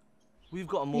 We've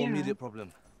got a more immediate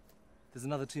problem. There's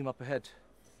another team up ahead,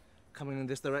 coming in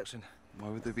this direction. Why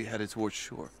would they be headed towards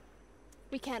shore?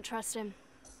 We can't trust him.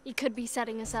 He could be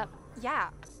setting us up.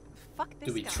 Yeah. Fuck this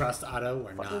Do we guy. trust Otto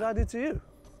or What not? did I do to you?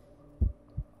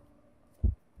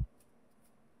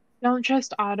 Don't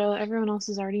trust Otto. Everyone else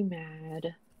is already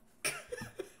mad.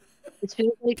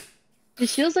 It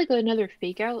feels like another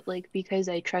fake out. Like, because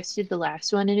I trusted the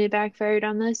last one and it backfired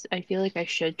on this, I feel like I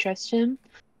should trust him.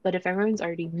 But if everyone's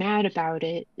already mad about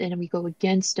it and we go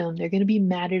against them, they're gonna be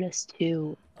mad at us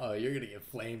too. Oh, you're gonna get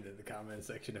flamed in the comment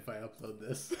section if I upload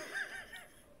this.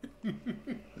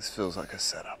 This feels like a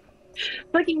setup.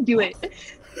 Fucking do it.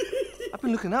 I've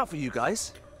been looking out for you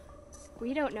guys.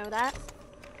 We don't know that.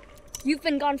 You've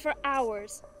been gone for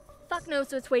hours. Fuck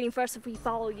knows what's waiting for us if we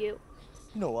follow you.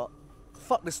 You know what?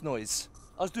 Fuck this noise.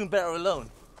 I was doing better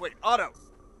alone. Wait, Otto!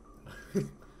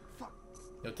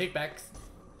 No takebacks.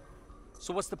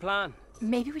 So what's the plan?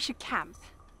 Maybe we should camp.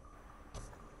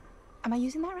 Am I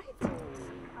using that right?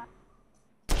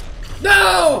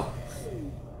 No!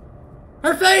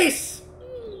 Her face!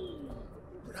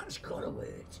 That's gotta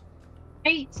wait.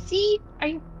 I see.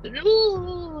 I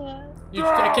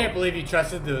can't believe you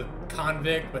trusted the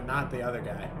convict, but not the other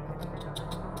guy.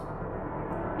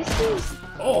 This is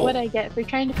what I get for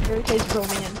trying to prioritize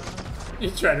romance.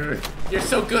 You're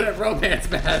so good at romance,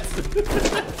 Matt.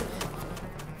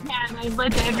 Yeah, and I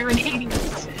led to everyone hating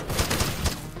us.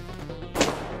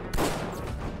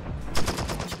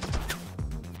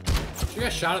 She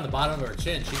got shot in the bottom of her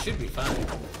chin. She should be fine.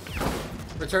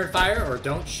 Return fire or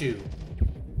don't shoot.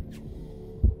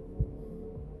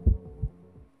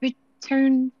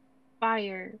 Return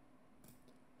fire.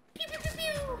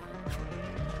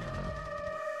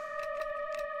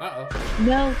 Uh-oh.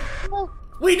 No. No.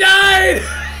 We died!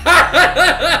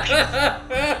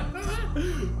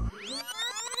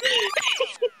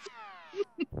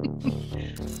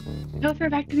 How far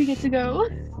back do we get to go?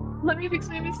 Let me fix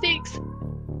my mistakes.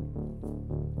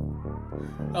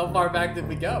 How far back did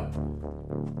we go?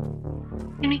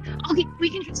 Okay, we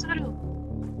can trust Otto.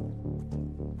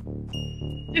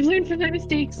 I've learned from my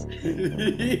mistakes.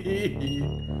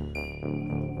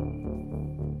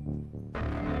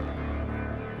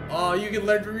 Oh, you can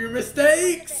learn from your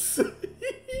mistakes!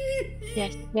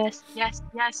 Yes, yes, yes,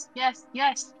 yes, yes,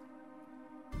 yes.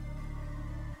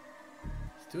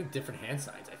 He's doing different hand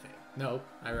signs, I think. No,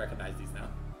 I recognize these now.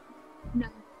 No,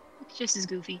 it's just as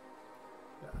goofy.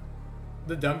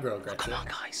 The dumb girl gets Come on,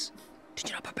 guys. Did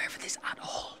you not prepare for this at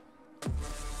all?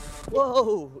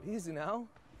 Whoa, easy now.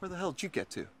 Where the hell did you get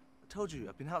to? I told you,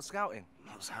 I've been out scouting.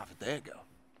 That was half a day ago.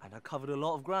 And I covered a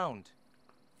lot of ground.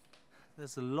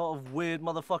 There's a lot of weird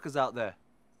motherfuckers out there.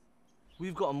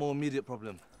 We've got a more immediate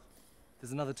problem.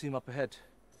 There's another team up ahead,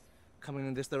 coming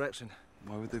in this direction.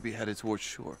 Why would they be headed towards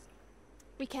shore?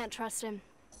 We can't trust him.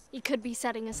 He could be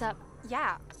setting us up.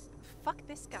 Yeah. Fuck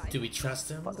this guy. Do we trust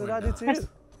him? What did I do to you?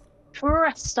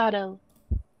 Trust Otto.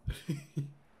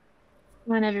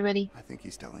 Come on, everybody. I think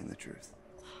he's telling the truth.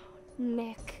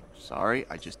 Nick. Sorry,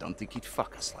 I just don't think he'd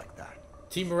fuck us like that.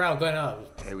 Team morale going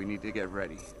up. Okay, we need to get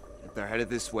ready. If they're headed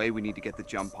this way, we need to get the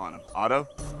jump on them. Otto,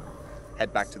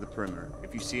 head back to the perimeter.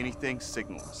 If you see anything,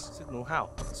 signal us. Signal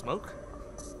how? Smoke?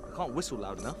 I can't whistle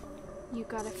loud enough. You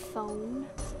got a phone?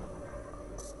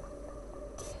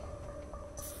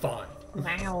 Fine.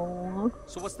 Wow.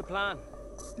 So what's the plan?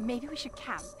 Maybe we should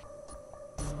camp.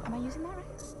 Am I using that right?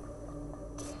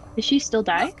 Did she still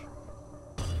die?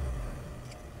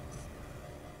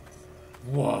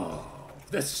 Whoa.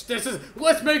 This is.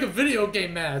 Let's make a video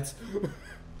game, Mads.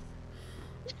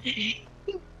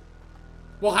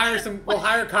 We'll hire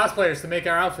cosplayers to make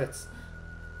our outfits.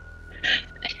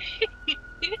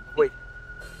 Wait.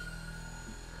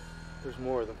 There's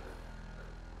more of them.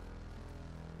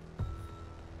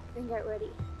 Then get ready.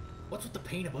 What's with the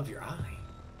paint above your eye?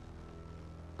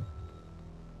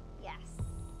 Yes.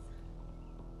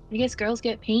 I guess girls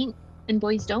get paint and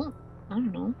boys don't. I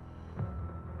don't know.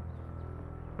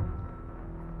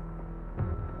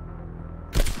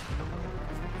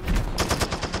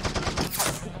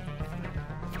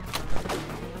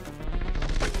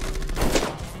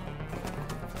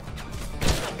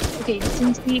 Okay,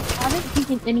 since we haven't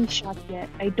taken any shots yet,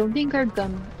 I don't think our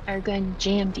gun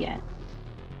jammed yet.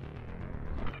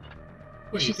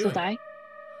 Did she still die?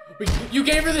 You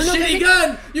gave her the shitty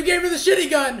gun! You gave her the shitty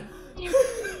gun!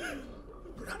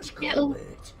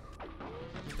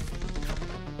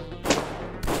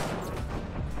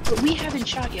 But we haven't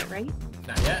shot yet, right?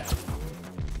 Not yet.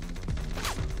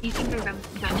 Do you think our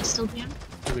gun is still jammed?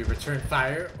 Do we return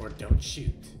fire or don't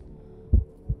shoot?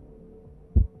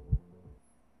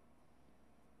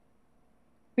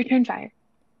 Return fire.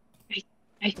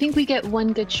 I think we get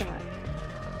one good shot.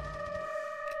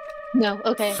 No,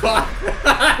 okay. So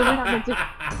we're not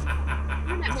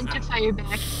meant to fire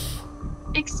back.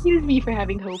 Excuse me for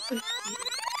having hope.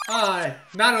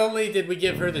 Not only did we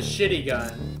give her the shitty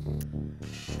gun,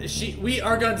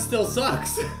 our gun still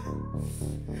sucks.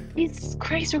 Jesus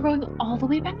Christ, we're going all the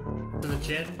way back? To the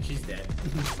chin, she's dead.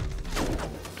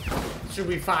 Should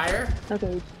we fire?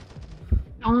 Okay.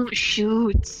 Don't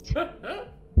shoot.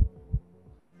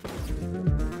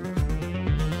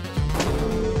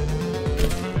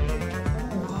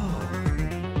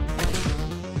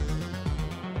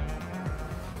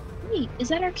 Wait, is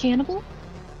that our cannibal?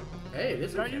 Hey,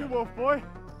 this is you, Wolf Boy.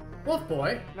 Wolf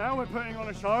Boy? Now we're putting on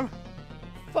a show.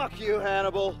 Fuck you,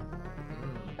 Hannibal.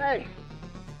 Hey,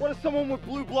 what does someone with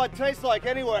blue blood taste like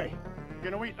anyway?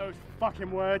 You're gonna eat those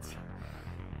fucking words.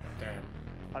 Damn.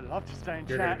 I'd love to stay in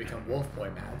You're chat. gonna become Wolf Boy,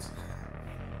 Mads.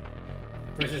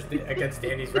 Versus against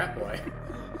Danny's Rat Boy.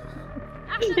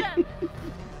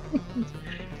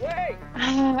 Wait!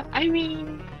 I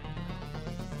mean,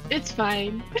 it's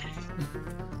fine.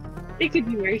 It could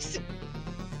be worse.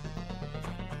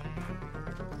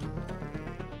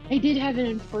 I did have an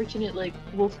unfortunate, like,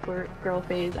 wolf girl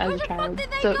phase as a child,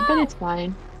 so but it's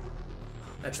fine.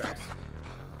 That's right.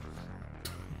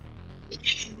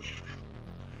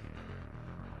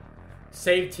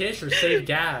 Save Tish or save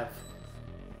Gav?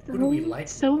 Who do we like?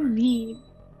 So mean.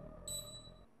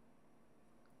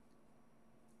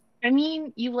 I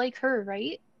mean, you like her,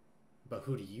 right? But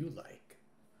who do you like?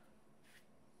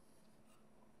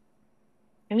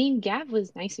 I mean, Gav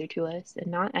was nicer to us and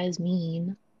not as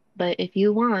mean. But if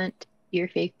you want your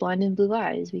fake blonde and blue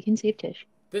eyes, we can save Tish.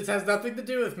 This has nothing to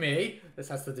do with me. This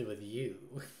has to do with you.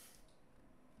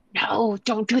 No,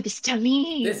 don't do this to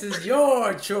me. This is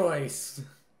your choice.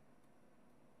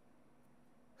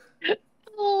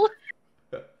 Oh.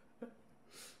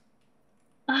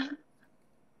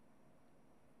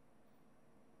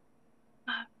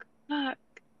 Fuck.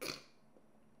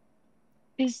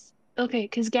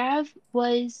 Because Gav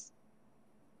was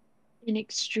an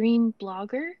extreme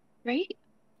blogger, right?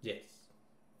 Yes.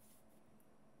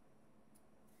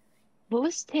 What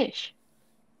was Tish?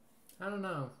 I don't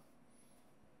know.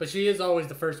 But she is always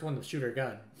the first one to shoot her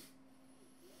gun.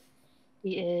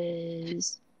 She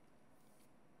is.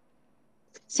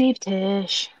 Save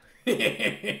Tish.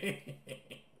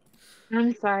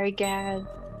 I'm sorry, Gav.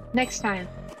 Next time.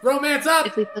 Romance up!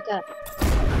 If we hook up.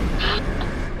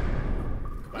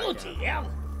 Bloody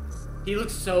hell! He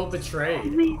looks so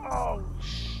betrayed. Oh,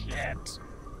 shit.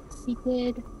 He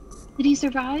did. Did he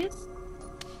survive?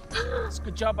 It's a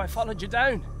good job I followed you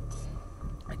down.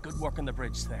 Good work on the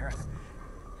bridge there.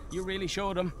 You really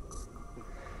showed him.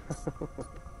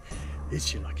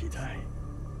 It's your lucky day.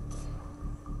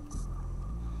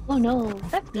 Oh no,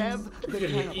 that's Dev the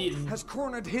Cannibal has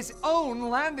cornered his own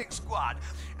landing squad,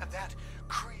 and that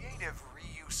creative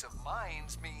reuse of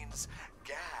minds means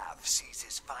Gav sees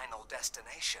his final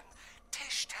destination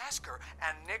Tish Tasker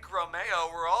and Nick Romeo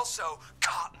were also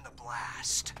caught in the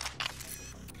blast.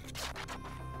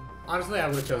 Honestly, I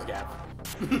would have chose Gav.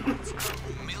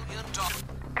 $1 million.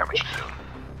 Coming soon.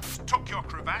 Took your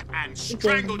cravat and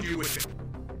strangled you with it.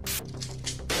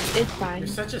 It's fine. You're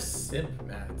such a simp,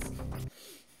 Matt.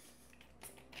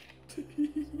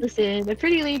 Listen, a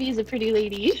pretty lady is a pretty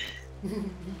lady.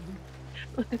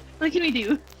 What can we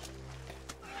do?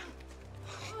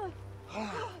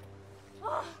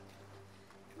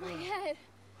 My head.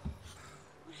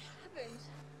 What happened?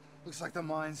 Looks like the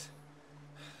mines.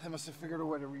 They must have figured a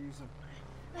way to reuse them.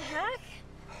 The heck?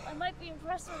 I might be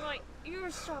impressed when my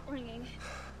ears stop ringing.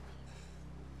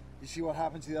 You see what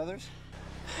happened to the others?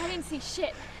 I didn't see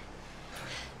shit.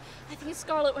 I think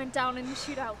Scarlet went down in the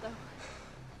shootout, though.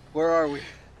 Where are we?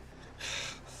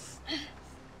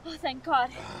 Oh, thank God.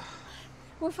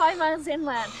 We're 5 miles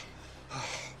inland.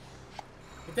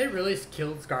 If they really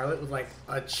killed Scarlet with like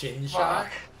a chin shot,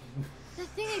 The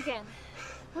thing again.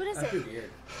 What is that'd it? be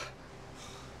weird.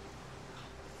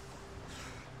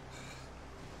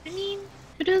 I mean,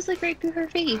 it was like right through her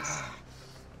face.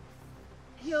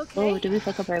 You okay? Oh, did we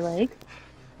fuck up our leg?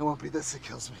 It won't be this that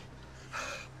kills me.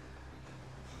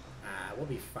 We'll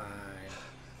be fine.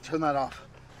 Turn that off.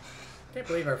 Can't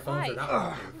believe our phones Why? are not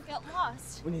waterproof. We got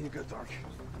lost. We need to go dark.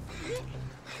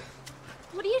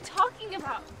 What are you talking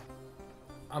about?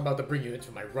 I'm about to bring you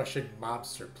into my Russian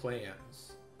mobster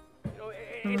plans. You know,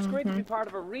 it's great to be part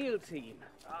of a real team.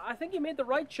 I think you made the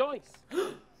right choice.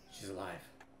 She's alive.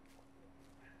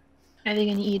 Are they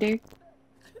gonna eat her?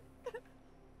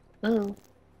 Oh.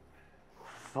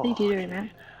 They do it now.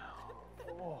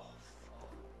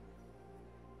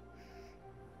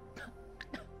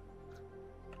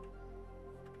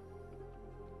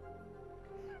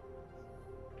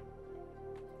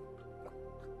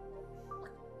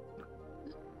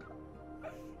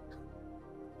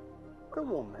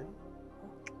 Come on, man.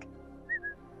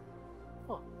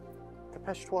 Oh,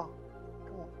 dépêche-toi.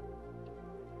 Come on.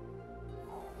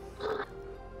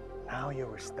 Now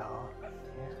you're a star.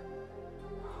 Yeah.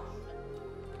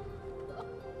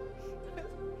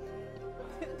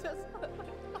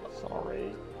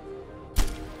 Sorry.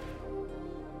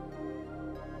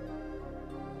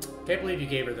 Can't believe you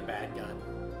gave her the bad gun.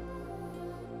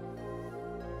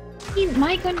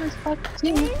 My gun was fucked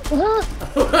too.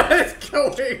 What is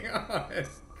going on?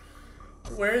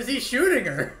 Where is he shooting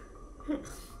her?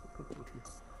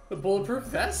 The bulletproof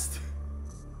vest?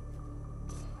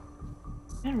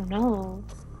 I don't know.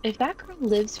 If that girl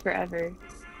lives forever.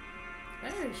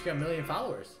 Hey, she got 1 million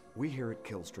followers. We here at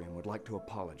Killstream would like to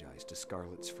apologize to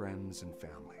Scarlet's friends and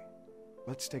family.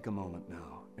 Let's take a moment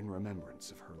now in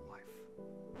remembrance of her life.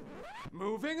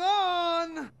 Moving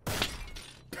on!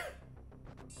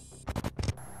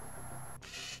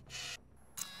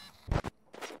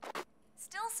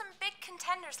 Still some big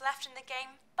contenders left in the game,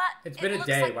 but It's been a looks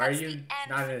day. like Why are that's you the end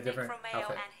not in for a Nick different Romeo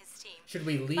outfit? and his team. Should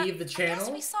we leave the I channel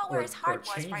guess we saw where or, his heart or was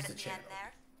change right the at the channel? end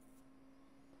there.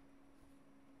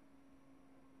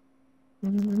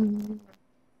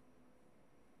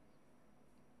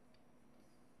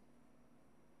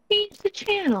 Change the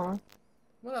channel.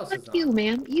 What else Fuck is you, on?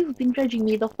 ma'am. You've been judging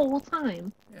me the whole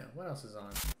time. Yeah, what else is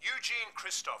on? Eugene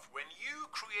Christoph, when you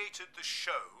created the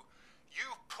show, you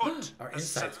put Our a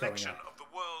insight's going selection up. of the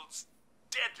world's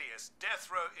deadliest death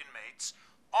row inmates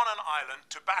on an island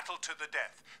to battle to the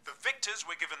death. The victors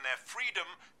were given their freedom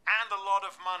and a lot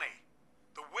of money.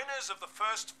 The winners of the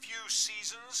first few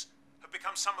seasons have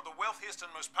become some of the wealthiest and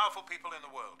most powerful people in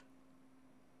the world.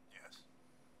 Yes.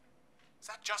 Is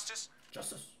that justice?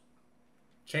 Justice.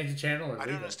 Change the channel or I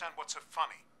leave don't it? understand what's so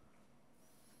funny.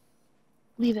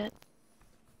 Leave it.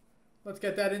 Let's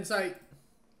get that insight.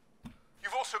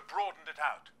 You've also broadened it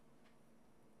out.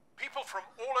 People from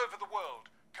all over the world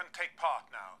can take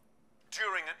part now.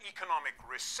 During an economic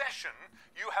recession,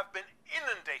 you have been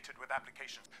inundated with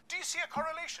applications. Do you see a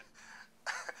correlation?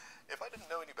 If I didn't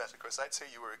know any better, Chris, I'd say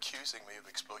you were accusing me of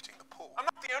exploiting the poor. I'm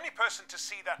not the only person to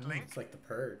see that link. It's like the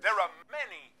purge. There are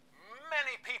many,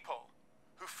 many people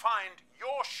who find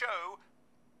your show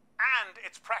and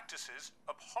its practices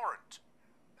abhorrent.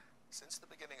 Since the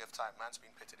beginning of time, man's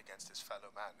been pitted against his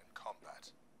fellow man in combat.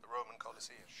 The Roman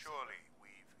Colosseum. Surely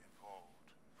we've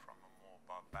evolved from a more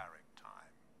barbaric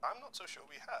time. I'm not so sure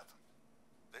we have.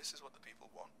 This is what the people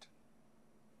want.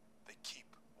 They keep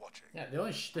watching. Yeah,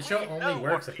 the show only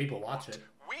works if people watch it.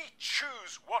 We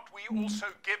choose what we also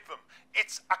give them.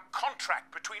 It's a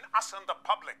contract between us and the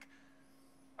public.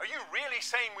 Are you really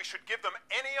saying we should give them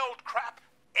any old crap?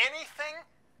 Anything?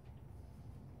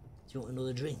 Do you want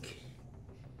another drink?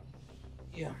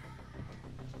 Yeah.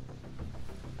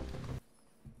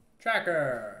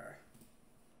 Tracker.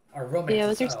 Our romance Yeah,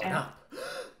 is what's her oh, stat? no.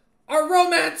 Our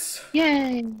romance!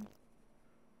 Yay!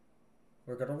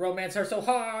 We're gonna romance her so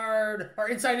hard! Our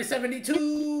inside is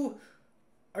 72!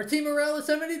 Our team morale is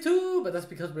 72! But that's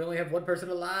because we only have one person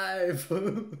alive.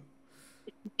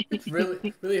 It's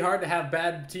really hard to have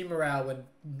bad team morale when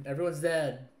everyone's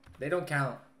dead. They don't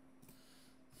count.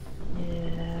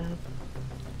 Yeah.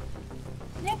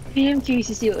 I am curious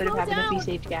to see what would have happened if we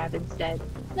saved Gab instead.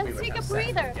 Let's take a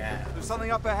breather. There's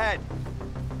something up ahead.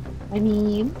 I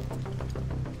mean...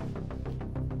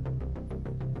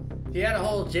 He had a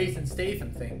whole Jason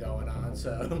Statham thing going on,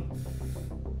 so...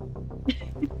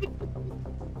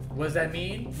 What does that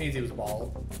mean? It means he was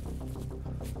bald.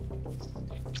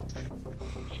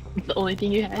 The only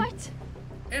thing you had. What?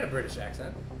 And a British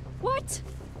accent. What?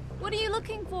 What are you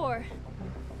looking for?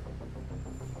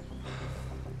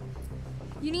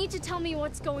 You need to tell me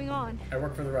what's going on. I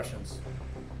work for the Russians.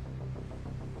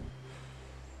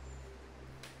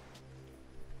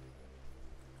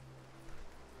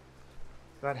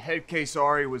 That head case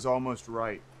Ari was almost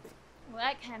right. Well,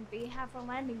 that can't be. Half our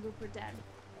landing group are dead.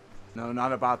 No,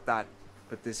 not about that.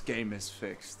 But this game is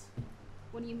fixed.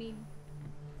 What do you mean?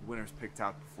 The winner's picked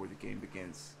out before the game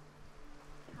begins.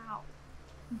 How?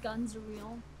 Guns are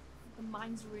real. The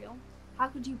mines are real. How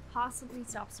could you possibly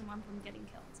stop someone from getting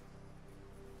killed?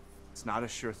 It's not a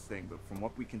sure thing, but from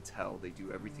what we can tell, they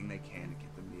do everything they can to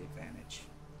give them the advantage.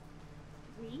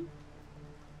 We?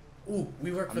 Ooh,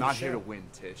 we work for I'm the not show. here to win,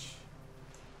 Tish.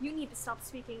 You need to stop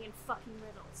speaking in fucking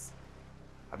riddles.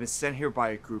 I've been sent here by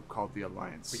a group called the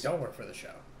Alliance. We don't work for the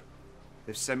show.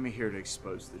 They've sent me here to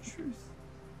expose the truth.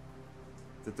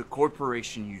 That the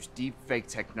corporation used deep fake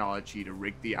technology to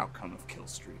rig the outcome of Kill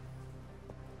Street.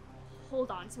 Hold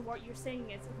on, so what you're saying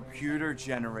is...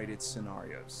 Computer-generated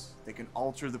scenarios. They can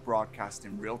alter the broadcast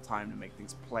in real time to make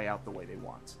things play out the way they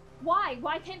want. Why?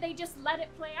 Why can't they just let it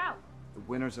play out? The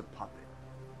winner's a puppet.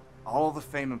 All the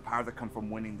fame and power that come from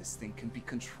winning this thing can be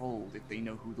controlled if they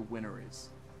know who the winner is.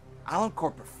 Allen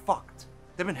Corp are fucked.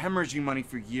 They've been hemorrhaging money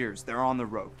for years. They're on the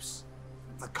ropes.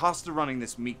 The cost of running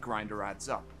this meat grinder adds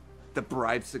up. The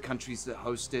bribes the countries that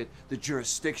host it, the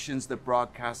jurisdictions that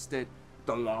broadcast it,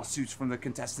 the lawsuits from the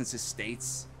contestants'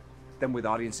 estates. Then with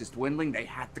audiences dwindling, they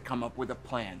had to come up with a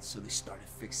plan, so they started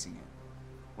fixing it.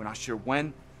 We're not sure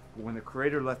when, but when the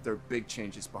creator left, there were big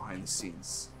changes behind the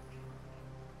scenes.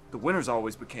 The winners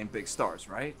always became big stars,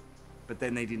 right? But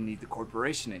then they didn't need the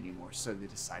corporation anymore, so they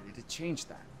decided to change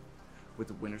that. With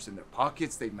the winners in their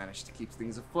pockets, they managed to keep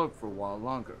things afloat for a while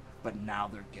longer. But now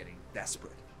they're getting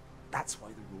desperate. That's why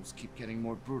the rules keep getting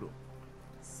more brutal.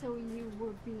 So you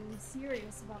were being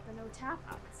serious about the no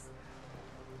tap-outs.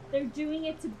 They're doing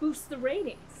it to boost the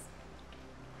ratings.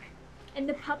 And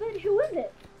the puppet, who is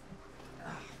it?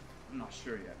 I'm not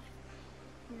sure yet.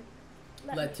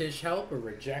 Let Tish help or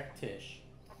reject Tish?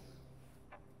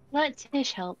 Let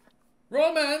Tish help.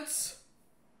 Romance!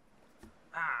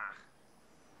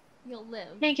 You'll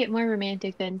live. Can't get more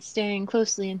romantic than staring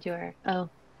closely into her. Oh.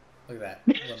 Look at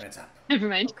that. Romance up. Never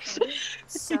mind.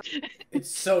 So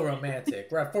It's so romantic.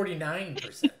 We're at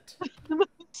 49%.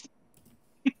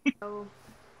 So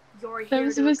you're That here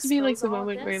was supposed to be like expose the all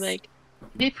moment where this? like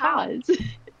they How? pause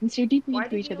and stare deeply Why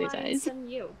into did each the other's Alliance eyes.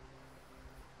 send you?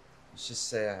 Let's just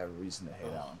say I have a reason to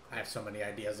hate Allen. I have so many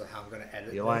ideas of how I'm going to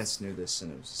edit The Alliance knew this,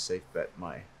 and it was a safe bet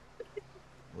my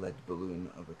lead balloon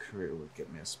of a career would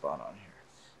get me a spot on here.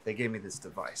 They gave me this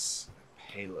device,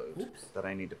 a payload, that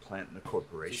I need to plant in the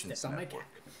corporation's stepped on my network.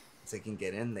 If they can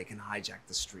get in, they can hijack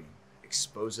the stream,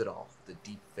 expose it all, the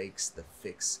deep fakes, the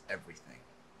fix, everything.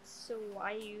 So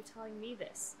why are you telling me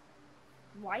this?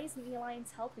 Why isn't the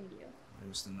Alliance helping you? They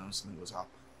must have known something was up.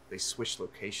 They switched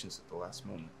locations at the last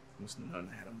moment. They must have known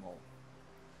I had a mole.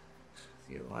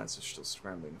 The Alliance are still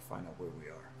scrambling to find out where we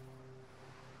are.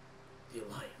 The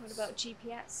Alliance. What about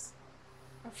GPS?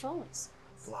 Our phones?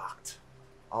 Blocked.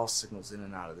 All signals in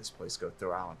and out of this place go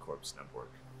through Allen Corp's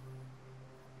network.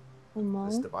 The This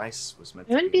mole? device was meant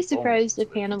I wouldn't to be be vulnerable surprised to if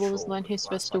their Hannibal was control, the one but who's the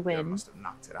supposed last to bug there win. must have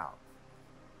knocked it out.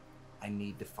 I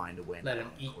need to find a way in Let the him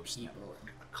Allen eat Corp's people.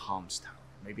 network, a comms tower.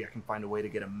 Maybe I can find a way to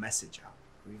get a message out,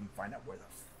 or even find out where the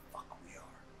fuck we are.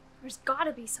 There's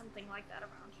gotta be something like that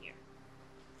around here.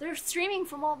 They're streaming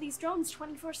from all these drones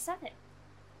 24/7.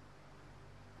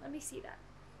 Let me see that.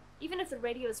 Even if the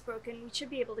radio is broken, we should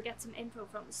be able to get some info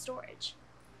from the storage.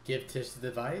 Give Tish the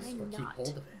device or I'm keep not hold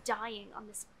of it? dying on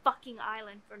this fucking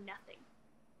island for nothing.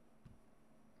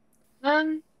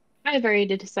 I've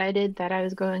already decided that I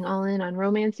was going all in on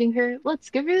romancing her.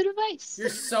 Let's give her the device. You're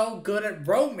so good at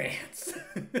romance.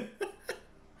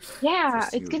 Yeah,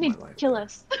 Just it's use gonna my life kill there.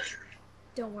 us.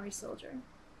 Don't worry, soldier.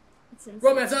 It's in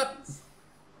Romance up!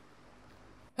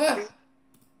 Huh.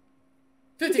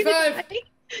 55. I'm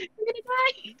gonna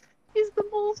die. He's the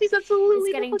mole. He's absolutely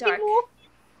It's getting the fucking dark. mole.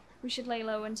 We should lay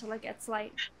low until it gets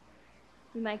light.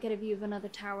 We might get a view of another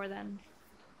tower then.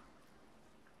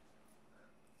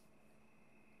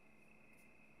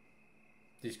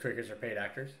 These crickets are paid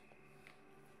actors.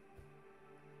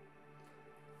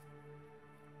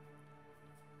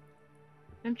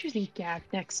 I'm choosing Gab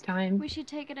next time. We should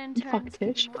take it in Fuck turns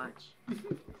Tish. keeping watch.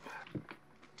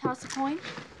 Toss a coin.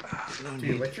 No Do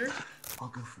you need. Witcher? I'll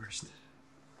go first.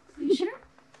 You sure?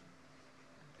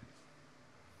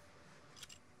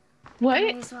 What?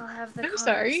 May as well have the I'm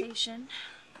sorry. conversation.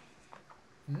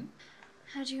 Hmm?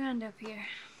 How'd you end up here?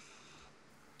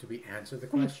 Do we answer the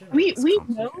question? We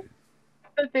know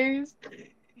that there's.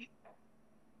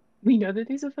 We know that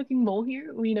there's a fucking mole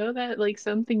here. We know that like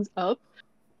something's up,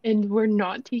 and we're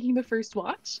not taking the first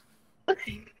watch. I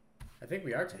think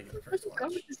we are taking the first What's wrong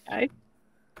watch. with this guy?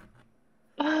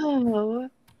 Oh,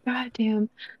 goddamn.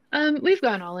 We've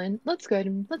gone all in. Let's go ahead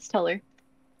and let's tell her.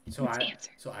 So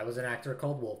I was an actor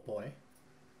called Wolf Boy.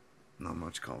 Not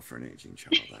much call for an aging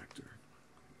child actor.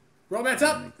 Romance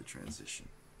up. Make the transition.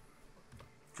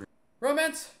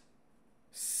 Romance.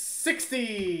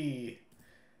 60.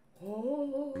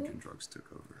 Oh. Drink and drugs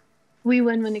took over. We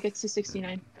win when it gets to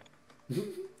 69.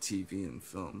 TV and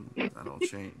film, that all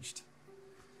changed.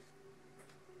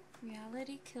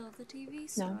 Reality killed the TV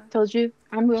star. No, told you.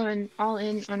 I'm going all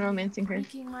in on romancing her.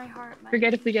 Breaking my heart,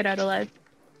 Forget if Mikey. we get out alive.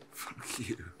 Fuck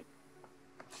you.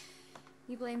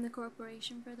 You blame the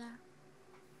corporation for that?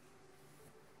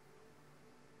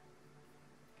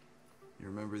 You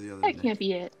remember the other That Nick? can't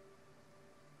be it.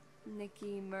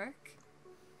 Nikki Merck?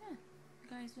 Yeah, you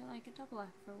guys were like a double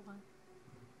act for a while.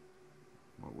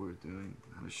 What we're doing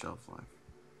had a shelf life.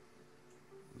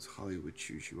 As Hollywood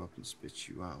chews you up and spits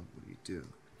you out, what do?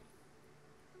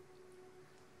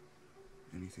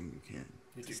 Anything you can.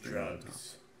 You to do stay on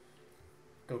drugs.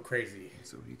 Go crazy. top.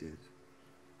 So he did.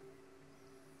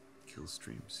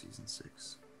 Killstream Season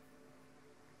 6.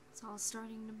 It's all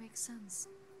starting to make sense.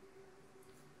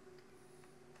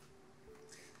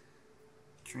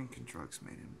 Drink and drugs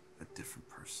made him a different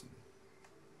person.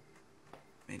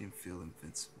 Made him feel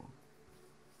invincible.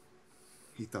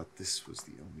 He thought this was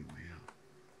the only way out.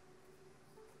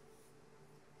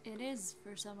 It is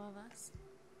for some of us.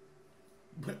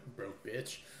 Broke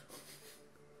bitch.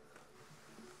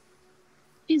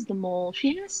 She's the mole.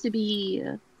 She has to be.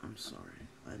 I'm sorry.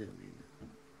 I didn't mean it.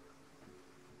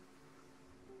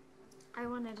 I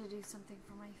wanted to do something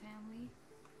for my family.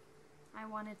 I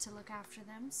wanted to look after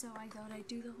them, so I thought I'd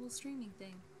do the whole streaming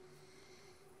thing.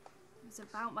 It was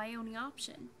about my only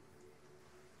option.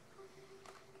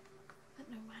 But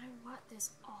no matter what,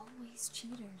 there's always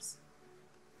cheaters.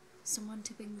 Someone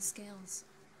tipping the scales.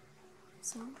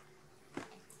 So,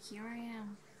 here I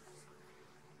am.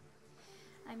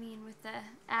 I mean, with the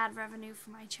ad revenue for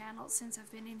my channel since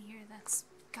I've been in here, that's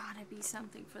gotta be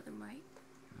something for them, right?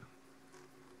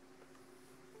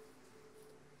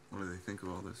 What do they think of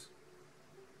all this?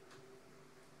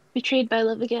 Betrayed by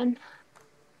love again.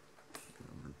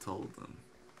 I told them.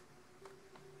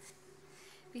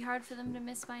 Be hard for them to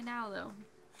miss by now, though.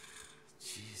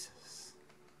 Jesus.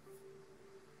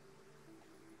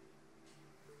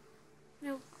 You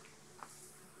know,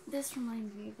 this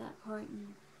reminds me of that part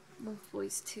in Wolf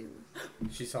Boys 2.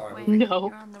 She saw her. When No.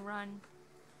 you're on the run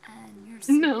and you're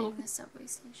sitting No. in the subway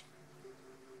station.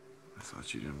 I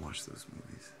thought you didn't watch those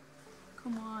movies.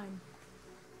 Come on.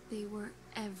 They were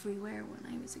everywhere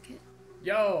when I was a kid.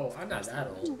 Yo, I'm not that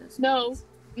old. No.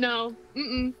 No.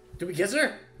 Mm-mm. Do we kiss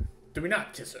her? Do we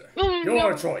not kiss her? Oh,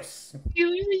 Your no. choice. She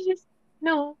literally just.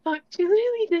 No, fuck. She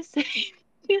literally just said she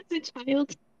was a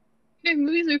child. Her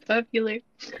movies were popular.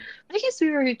 I guess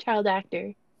we were a child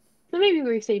actor. So maybe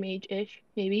we were same age-ish.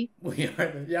 Maybe. We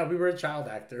are. Yeah, we were a child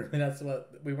actor. That's what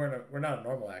we weren't. We're not a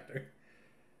normal actor.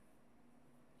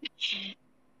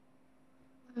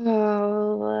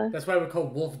 Oh. That's why we're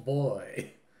called Wolf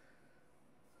Boy.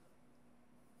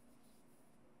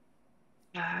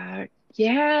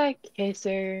 Yeah, kiss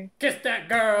her. Kiss that I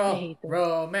girl. hate this.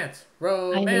 Romance. I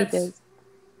hate Romance. this.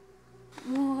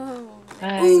 Whoa.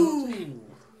 Ooh.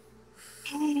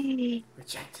 Hey.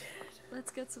 Rejected.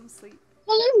 Let's get some sleep.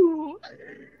 Ooh.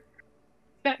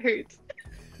 That hurts.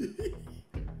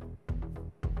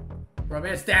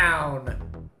 Romance down.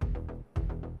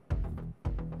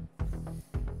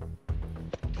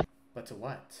 But to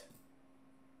what?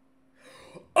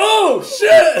 Oh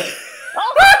shit!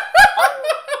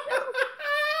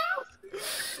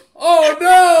 Oh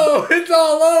no! It's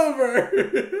all over!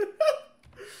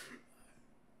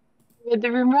 I read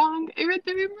the room wrong. I read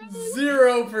the room wrong.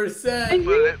 0%.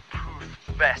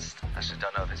 Bulletproof best. Actually,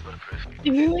 don't know if it's bulletproof.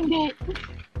 You ruined it.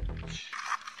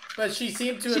 But she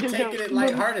seemed to have taken it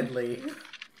lightheartedly.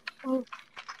 Oh,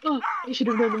 I should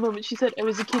have known the moment she said I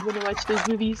was a kid when I watched those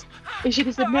movies. I should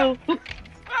have said no.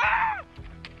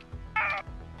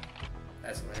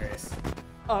 That's hilarious.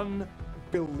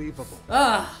 Unbelievable.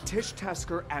 Ah! Tish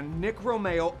Tesker and Nick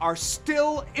Romeo are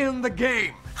still in the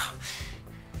game.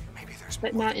 Maybe there's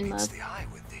but more not than in meets love. the eye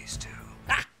with these two.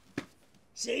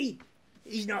 See?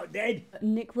 He's not dead.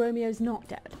 Nick Romeo's not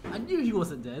dead. I knew he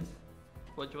wasn't dead.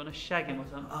 What, do you want to shag him or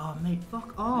something? Oh, mate,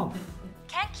 fuck off.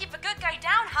 Can't keep a good guy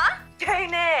down, huh? Go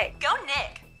Nick! Go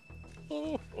Nick!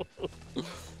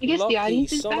 I guess Lucky the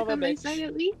audience is son back of a on my bitch. side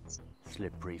at least.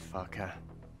 Slippery fucker.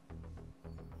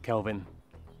 Kelvin,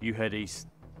 you head east.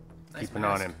 Nice Keep an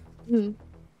eye on mask. him.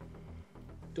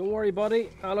 Don't worry,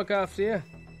 buddy. I'll look after you.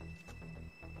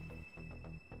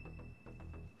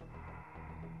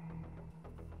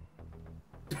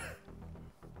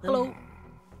 Hello.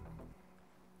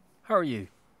 How are you?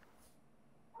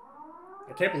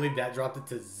 I can't believe that dropped it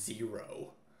to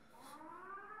 0.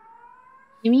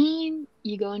 You mean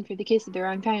you go in for the kiss at the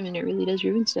wrong time and it really does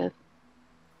ruin stuff?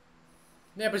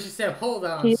 Yeah, but she said, "Hold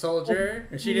on, soldier,"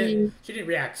 and she didn't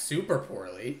react super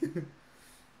poorly.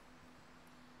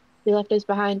 They left us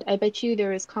behind. I bet you there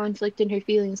was conflict in her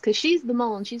feelings because she's the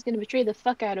mole and she's gonna betray the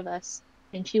fuck out of us,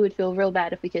 and she would feel real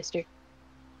bad if we kissed her.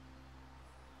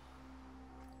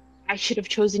 I should have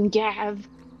chosen Gav.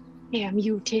 Damn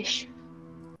you, Tish.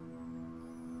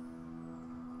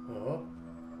 Oh.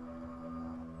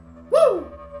 Woo!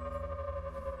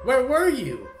 Where were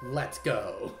you? Let's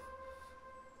go.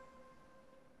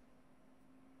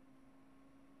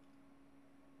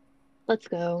 Let's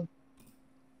go.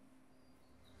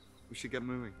 We should get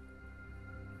moving.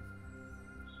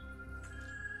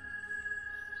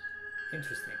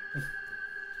 Interesting.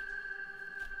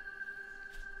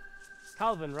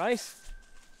 Calvin, right?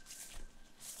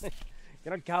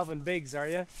 You're not Calvin Biggs, are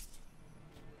you?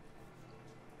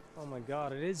 Oh my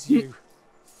god, it is you.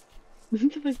 What the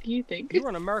fuck do you think? You were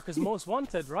on America's Most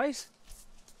Wanted, right?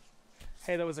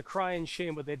 Hey, that was a crying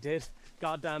shame what they did.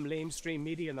 Goddamn lamestream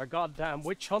media and their goddamn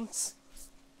witch hunts.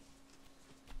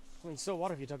 I mean, so what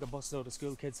if you took a busload of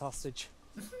school kids hostage?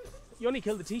 You only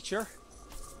killed the teacher.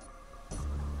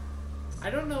 I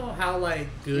don't know how like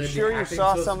good sure the you acting's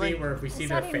saw supposed to something? be, where if we He see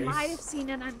said their he face, might have seen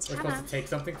an we're antenna. supposed to take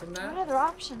something from that. What other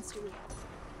options do we have?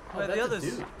 Where are the that's a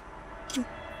others? dude.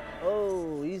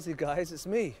 Oh, easy guys, it's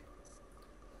me.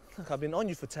 Look, I've been on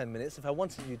you for 10 minutes. If I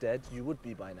wanted you dead, you would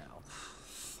be by now.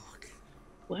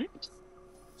 What?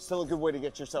 Still a good way to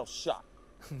get yourself shot.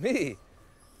 Me?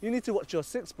 You need to watch your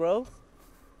six, bro.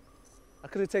 I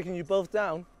could have taken you both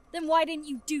down. Then why didn't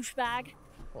you, douchebag?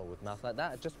 Well, with mouth like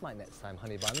that, just might next time,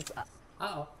 honey buns.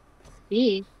 Uh-oh.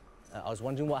 Yeah. I was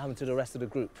wondering what happened to the rest of the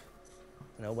group.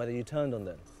 You know, whether you turned on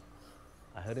them.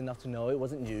 I heard enough to know it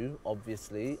wasn't you,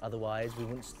 obviously. Otherwise, we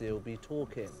wouldn't still be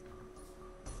talking.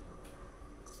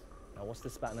 Now, what's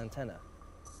this about an antenna?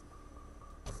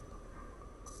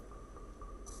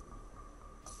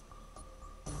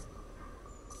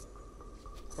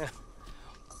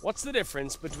 What's the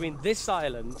difference between this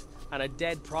island and a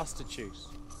dead prostitute?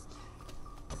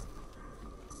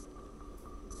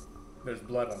 There's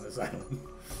blood on this island.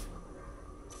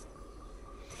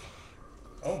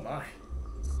 Oh my.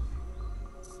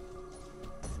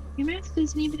 Your mask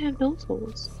doesn't even have nose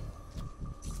holes.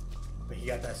 But he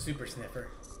got that super sniffer.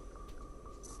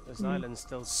 This island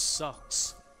still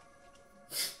sucks.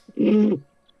 Okay.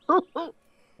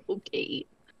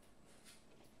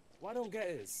 What I don't get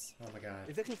is, oh my god,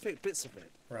 if they can fake bits of it,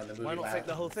 we're on the movie why not lab. fake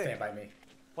the whole thing? Stand by me.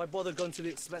 Why bother going to the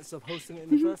expense of hosting it in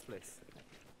the first place?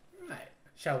 Right.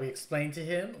 Shall we explain to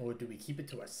him, or do we keep it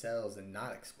to ourselves and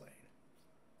not explain?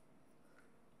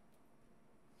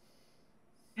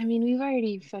 I mean, we've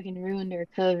already fucking ruined our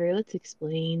cover. Let's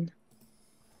explain.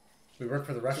 We work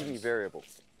for the Too many Russians.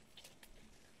 variables.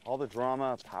 All the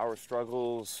drama, power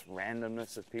struggles,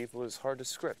 randomness of people is hard to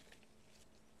script.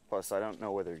 Plus, I don't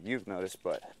know whether you've noticed,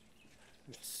 but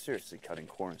I'm seriously cutting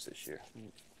corners this year.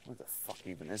 What the fuck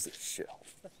even is this shit?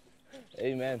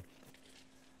 Amen.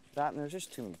 That and there's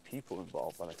just too many people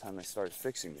involved by the time they started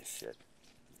fixing this shit.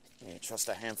 You trust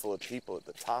a handful of people at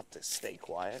the top to stay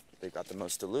quiet. They've got the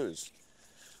most to lose.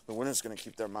 The winner's gonna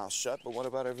keep their mouths shut, but what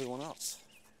about everyone else?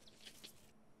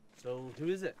 So, who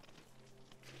is it?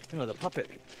 You know, the puppet.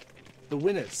 The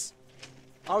winners.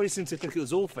 Ari seemed to think it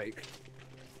was all fake.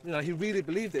 You know, he really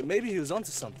believed it. Maybe he was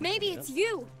onto something. Maybe it's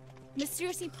you!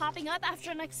 Mysteriously popping up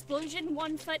after an explosion,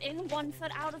 1 foot in, 1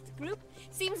 foot out of the group.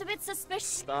 Seems a bit suspicious.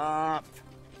 Stop.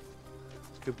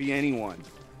 Could be anyone.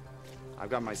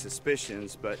 I've got my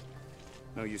suspicions, but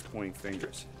no use pointing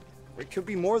fingers. It could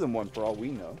be more than one for all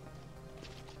we know.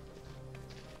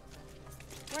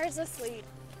 Where's this lead?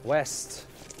 West.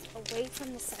 Away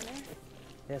from the center?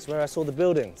 Yes, where I saw the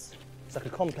buildings. It's like a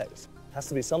complex. Has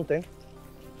to be something.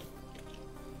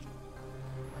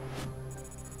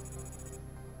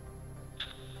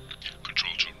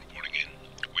 Control truck reporting in.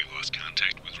 We lost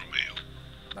contact with Romeo.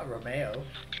 Not Romeo.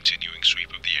 Continuing sweep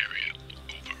of the area.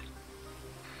 Over.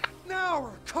 Now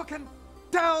we're cooking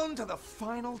down to the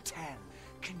final 10.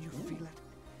 Can you feel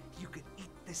it? You could eat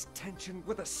this tension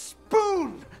with a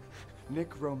spoon.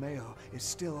 Nick Romeo is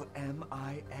still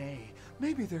MIA.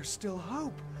 Maybe there's still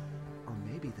hope. Or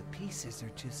maybe the pieces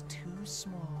are just too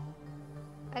small.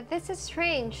 This is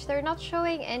strange. They're not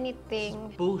showing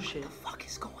anything. Bullshit. What the fuck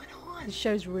is going on? The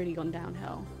show's really gone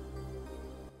downhill.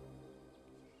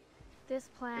 This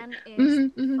plan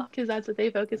is Because that's what they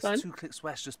focus on. 2 clicks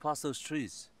west, just past those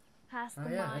trees. past Oh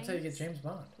the yeah, that's how you mines. get James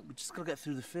Bond. We just gotta get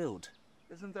through the field.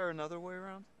 Isn't there another way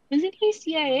around? Isn't he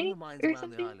CIA One of the mines or around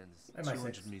something? the island is MI6.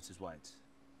 200 meters wide.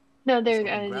 No, they're It's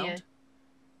open yeah. ground.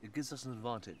 It gives us an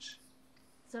advantage.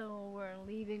 So we're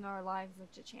leaving our lives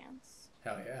up to chance.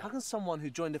 Hell yeah. How can someone who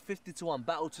joined a 50-to-1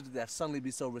 battle to the death suddenly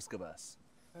be so risk-averse?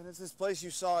 And is this place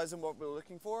you saw isn't what we're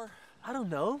looking for? I don't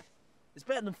know. It's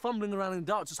better than fumbling around in the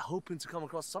dark just hoping to come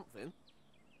across something.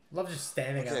 Love just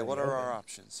standing out. Okay, in what the are open. our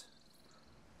options?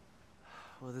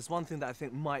 Well, there's one thing that I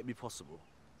think might be possible.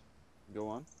 Go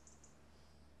on.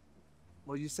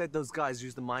 Well, you said those guys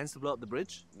used the mines to blow up the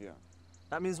bridge? Yeah.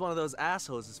 That means one of those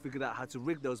assholes has figured out how to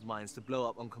rig those mines to blow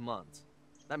up on command.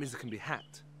 That means they can be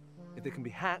hacked. If they can be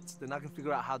hacked, then I can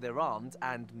figure out how they're armed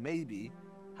and maybe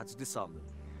how to disarm them.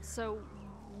 So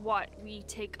what, we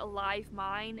take a live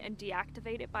mine and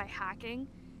deactivate it by hacking?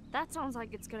 That sounds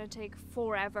like it's gonna take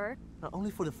forever. Not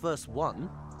only for the first one,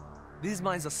 these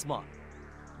mines are smart,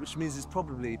 which means it's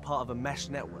probably part of a mesh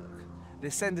network. They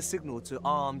send a signal to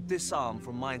arm, disarm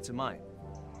from mine to mine.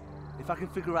 If I can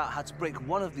figure out how to break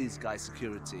one of these guys'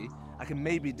 security, I can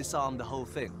maybe disarm the whole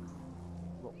thing.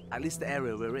 Well, at least the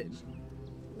area we're in.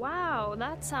 Wow,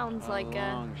 that sounds like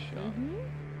a...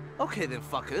 Okay then,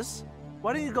 fuckers.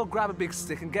 Why don't you go grab a big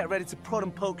stick and get ready to prod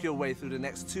and poke your way through the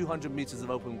next 200 meters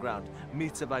of open ground,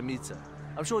 meter by meter.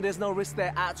 I'm sure there's no risk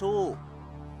there at all.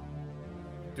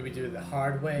 Do we do it the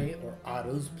hard way or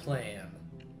Otto's plan?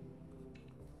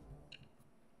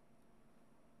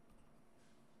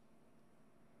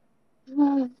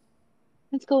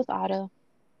 Let's go with Otto.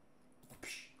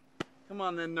 Come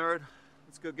on then, nerd.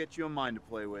 Let's go get you a mine to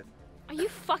play with. Are you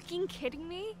fucking kidding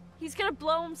me? He's gonna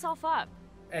blow himself up.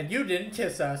 And you didn't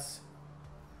kiss us.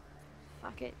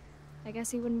 Fuck it. I guess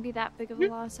he wouldn't be that big of a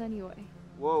loss anyway.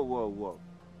 Whoa, whoa, whoa.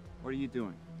 What are you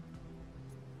doing?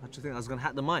 How'd you think I was gonna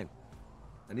hack the mine?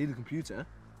 I need a computer.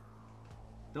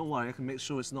 Don't worry, I can make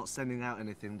sure it's not sending out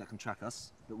anything that can track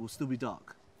us. It will still be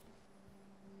dark.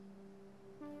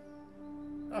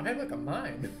 Oh, hey, look, a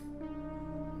mine.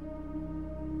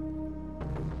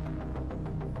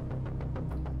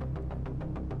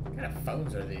 What kind of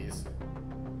phones are these?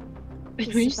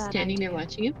 We're just standing there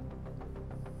watching him.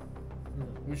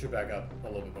 We should back up a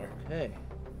little bit more. Okay.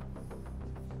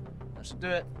 That should do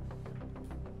it.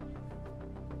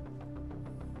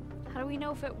 How do we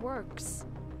know if it works?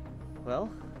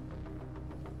 Well,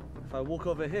 if I walk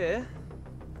over here,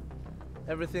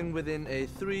 everything within a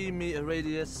 3-meter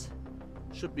radius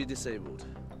should be disabled.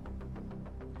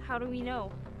 How do we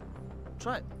know?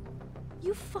 Try it.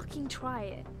 You fucking try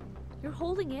it. You're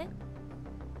holding it.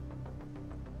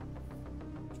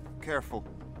 Careful.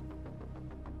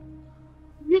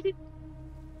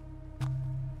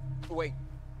 Wait.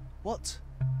 What?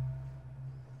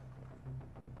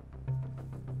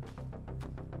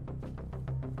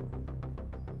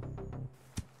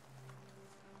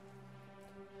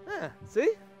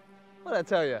 See? What'd I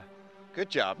tell you? Good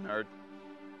job, nerd.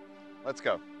 Let's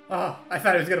go. Oh, I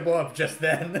thought it was gonna blow up just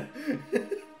then.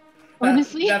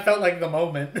 Honestly? That felt like the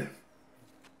moment.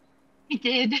 It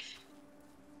did.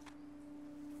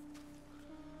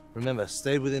 Remember,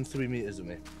 stay within 3 meters of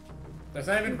me. That's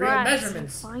not even real Congrats,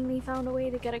 measurements. you finally found a way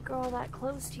to get a girl that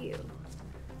close to you.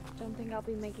 Don't think I'll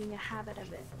be making a habit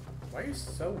of it. Why are you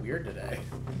so weird today?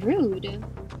 Rude.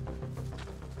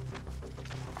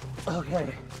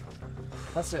 Okay.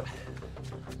 That's it.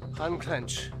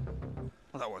 Unclench.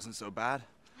 Well, that wasn't so bad.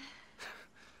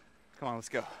 Come on, let's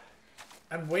go.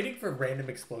 I'm waiting for random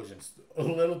explosions a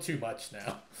little too much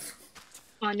now.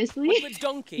 Honestly? What would a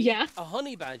donkey, Yeah. a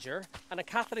honey badger, and a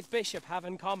Catholic bishop have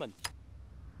in common?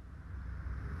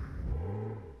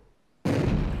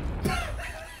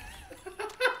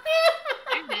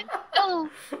 Oh.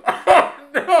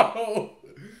 No!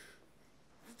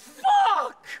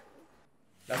 Fuck!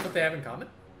 That's what they have in common?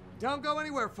 Don't go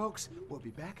anywhere, folks. We'll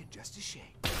be back in just a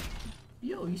shake.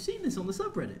 Yo, you seen this on the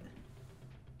subreddit?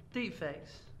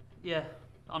 Deepfakes? Yeah,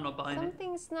 I'm not buying it.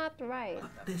 Something's not right.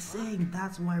 They're saying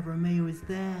that's why Romeo is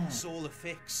there. It's all a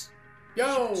fix.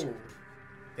 Yo!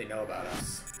 They know about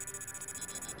us.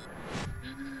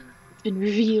 It's been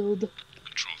revealed.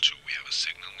 Control 2, we have a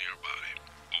signal nearby.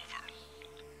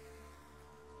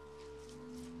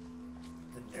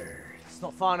 Over. The nerd. It's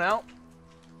not far now.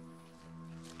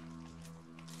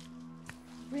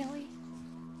 Really?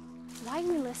 Why are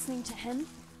we listening to him?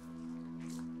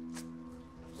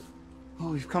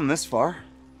 Well, we've come this far.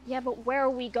 Yeah, but where are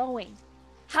we going?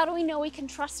 How do we know we can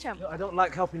trust him? I don't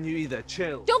like helping you either.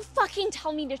 Chill. Don't fucking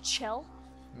tell me to chill.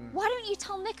 Why don't you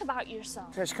tell Nick about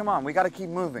yourself? Trish, come on, we gotta keep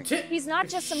moving. He's not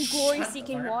just some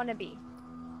glory-seeking wannabe.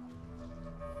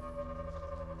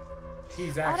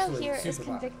 He's Otto actually here is super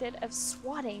convicted of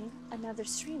swatting another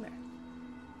streamer.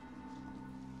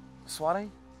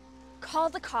 Swatting?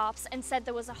 Called the cops and said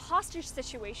there was a hostage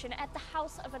situation at the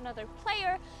house of another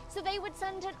player, so they would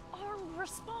send an armed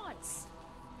response.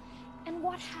 And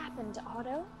what happened,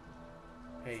 Otto?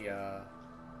 Hey,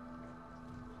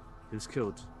 He was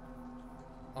killed.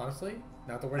 honestly,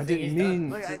 not the worst I thing didn't he's mean.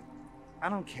 done. Look, I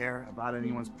don't care about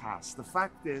anyone's past. The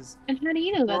fact is, And how do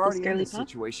you know we're about this, already in girly this pop?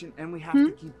 situation, and we have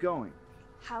to keep going.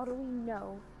 How do we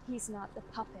know he's not the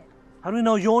puppet? How do we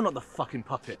know you're not the fucking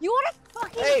puppet? You wanna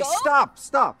fucking Hey, go?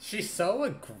 stop! She's so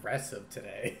aggressive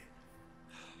today.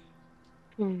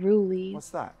 Truly.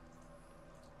 What's that?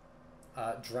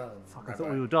 Drone. Fuck, I thought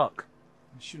we were duck.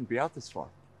 We shouldn't be out this far.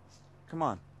 Come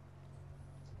on.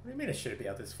 What do you mean it shouldn't be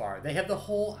out this far? They have the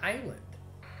whole island.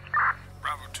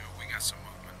 Bravo 2, we got some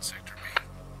movement in Sector B.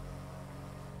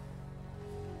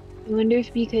 I wonder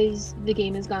if because the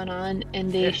game has gone on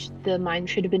and the mine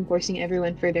should have been forcing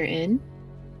everyone further in,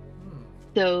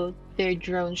 so their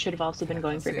drones should have also been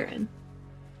going further in.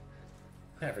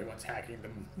 Everyone's hacking the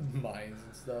mines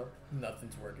and stuff.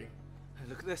 Nothing's working. Hey,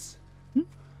 look at this.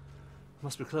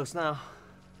 Must be close now.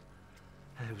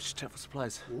 Hey, we should check for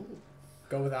supplies. Ooh.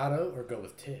 Go with Otto or go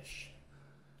with Tish?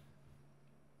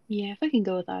 Yeah, if I can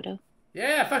go with Otto.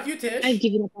 Yeah, fuck you, Tish. I've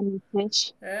given up on you,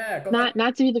 Tish. Yeah, go Not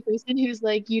to be the person who's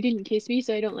like, you didn't kiss me,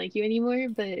 so I don't like you anymore,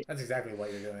 but That's exactly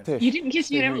what you're doing. Tish, you didn't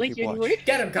kiss me, I don't like you anymore.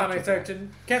 Get him, comment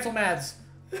section. Cancel Mads.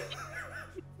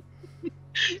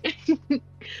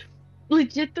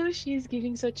 Legit though, she's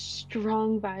giving such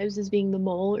strong vibes as being the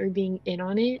mole or being in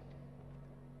on it.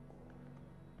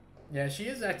 Yeah, she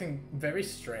is acting very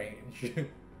strange.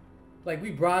 Like, we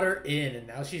brought her in, and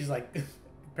now she's, like,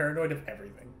 paranoid of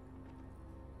everything.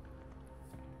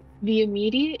 The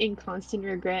immediate and constant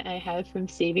regret I have from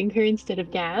saving her instead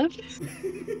of Gav.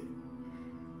 Hey.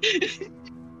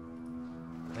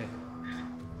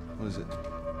 What is it?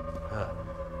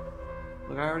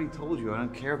 Look, I already told you I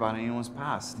don't care about anyone's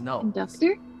past. No.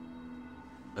 Conductor?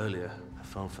 Earlier, her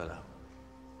phone fell out.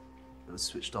 It was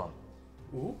switched on.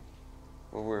 Ooh.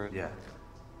 Well, we're... Yeah.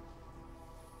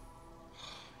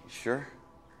 You sure?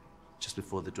 Just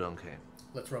before the drone came.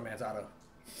 Let's romance Otto.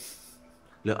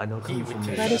 Look, I know coming from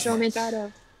you. Let us romance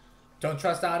Otto. Don't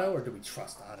trust Otto, or do we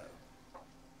trust Otto?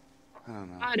 I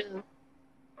don't know. Otto.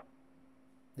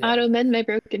 Yeah. Otto, mend my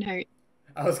broken heart.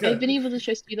 I've been able to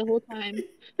trust you the whole time.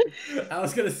 I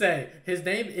was gonna say, his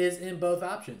name is in both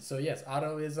options, so yes,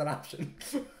 Otto is an option.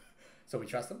 So we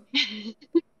trust him?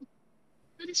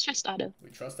 Let us trust Otto.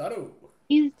 We trust Otto.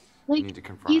 He's like, need to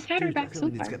confront he's her. had her Dude, I back think so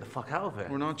we need far. to get the fuck out of here.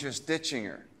 We're not just ditching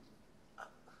her.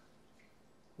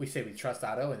 We say we trust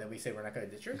Otto, and then we say we're not gonna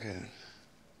ditch her? Okay.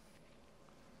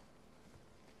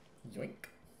 Yoink.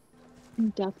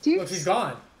 Conductor? Look, she's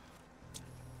gone.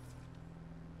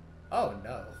 Oh,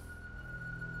 no.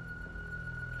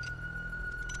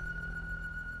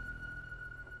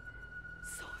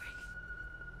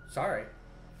 Sorry.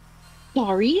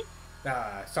 Sorry?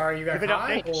 Sorry you got Give it up,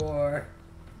 caught, Nick. or...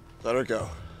 Let her go.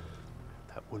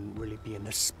 That wouldn't really be in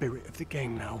the spirit of the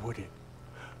game now, would it?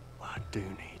 Well, I do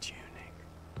need you, Nick.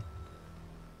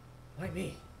 Why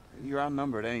me? You're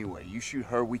outnumbered anyway. You shoot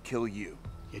her, we kill you.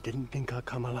 You didn't think I'd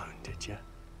come alone, did you?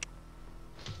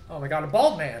 Oh my god, a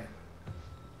bald man.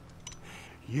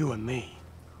 You and me,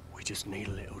 we just need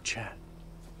a little chat.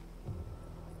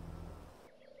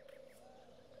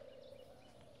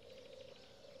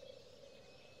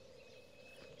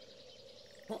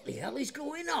 What the hell is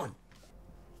going on?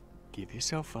 Give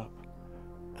yourself up,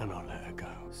 and I'll let her go.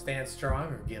 Stand strong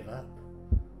or give up.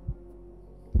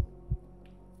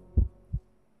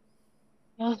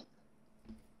 Oh.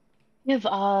 Give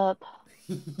up.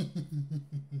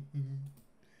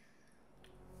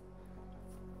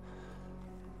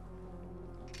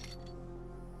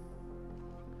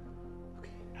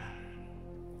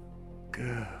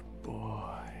 Good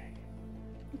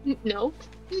No.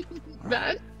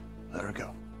 Bad. Let her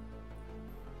go.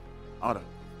 Otto.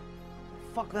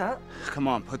 Fuck that. Come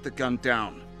on, put the gun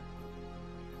down.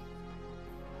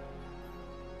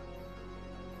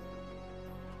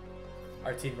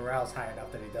 Our team morale's high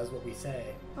enough that he does what we say.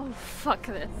 Oh, fuck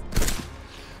this.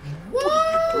 What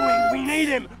are you doing? We need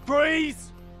him!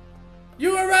 Freeze!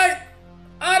 You were right!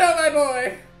 Otto, my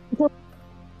boy!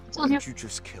 Why did you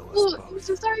just kill us Oh, both? I'm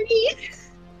so sorry.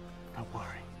 Don't worry.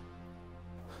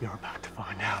 You're about to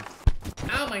find out.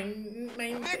 Ow, my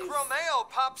Nick Romeo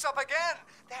pops up again.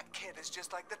 That kid is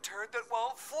just like the turd that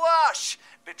won't flush.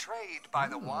 Betrayed by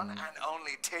the one and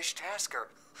only Tish Tasker.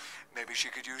 Maybe she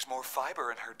could use more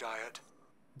fiber in her diet.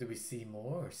 Do we see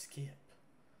more or skip?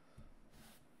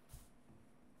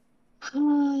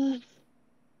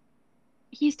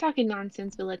 He's talking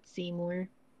nonsense, but let's see more.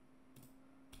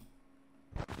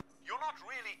 You're not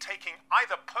really taking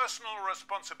either personal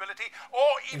responsibility or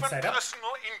even Inside out.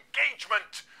 personal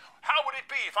engagement. How would it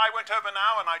be if I went over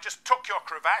now and I just took your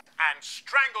cravat and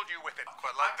strangled you with it?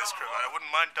 Quite like this cravat. I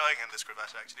wouldn't mind dying in this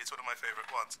cravat, actually. It's one of my favorite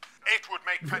ones. It would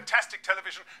make fantastic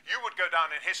television. You would go down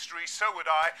in history, so would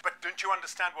I. But don't you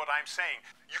understand what I'm saying?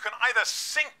 You can either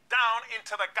sink down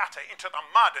into the gutter, into the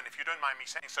mud, and if you don't mind me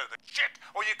saying so, the shit,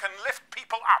 or you can lift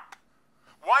people up.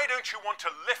 Why don't you want to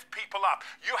lift people up?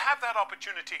 You have that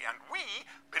opportunity, and we,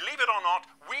 believe it or not,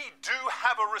 we do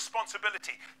have a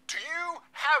responsibility. Do you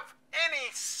have any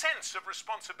sense of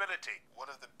responsibility? One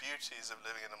of the beauties of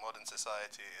living in a modern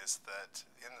society is that,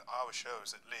 in our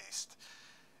shows at least,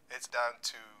 it's down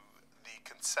to the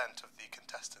consent of the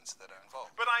contestants that are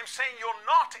involved. But I'm saying you're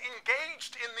not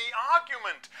engaged in the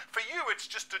argument. For you, it's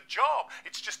just a job.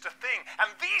 It's just a thing.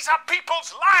 And these are people's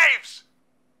lives.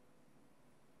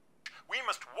 We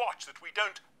must watch that we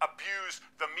don't abuse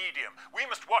the medium. We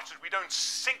must watch that we don't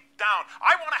sink down.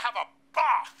 I want to have a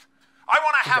bath. I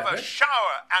want to have a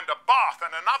shower and a bath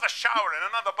and another shower and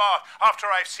another bath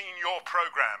after I've seen your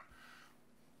program.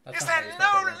 Is there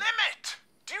no limit?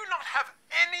 Do you not have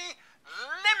any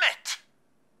limit?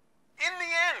 In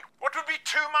the end, what would be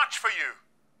too much for you?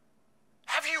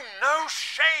 Have you no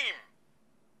shame?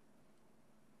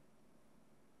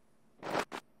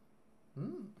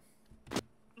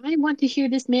 I want to hear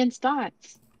this man's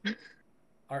thoughts.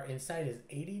 Our insight is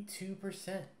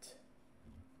 82%.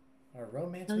 Our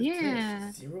romance Oh, with yeah.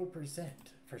 Tish is 0%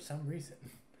 for some reason.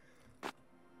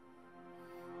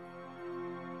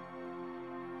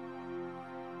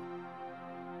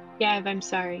 Gav, I'm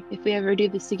sorry. If we ever do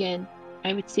this again,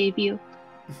 I would save you.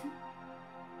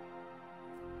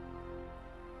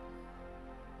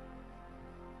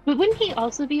 But wouldn't he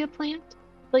also be a plant?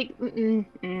 Like,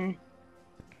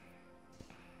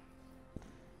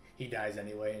 He dies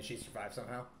anyway and she survives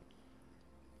somehow.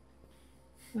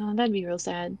 Oh, that'd be real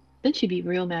sad. Then she'd be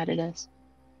real mad at us.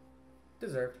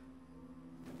 Deserved.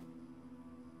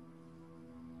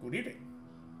 Good evening.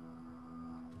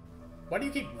 Why do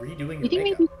you keep redoing your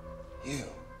makeup? You.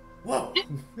 Whoa,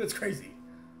 that's crazy.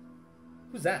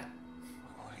 Who's that?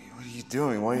 What are you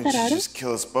doing? Why didn't you just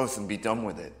kill us both and be done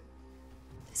with it?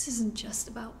 This isn't just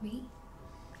about me.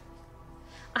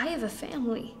 I have a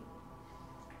family.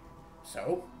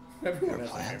 So? Everyone has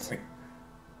a family.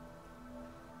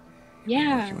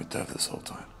 Yeah. You were Dev this whole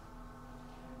time.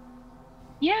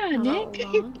 Yeah, Not Nick.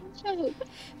 long.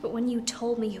 But when you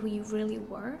told me who you really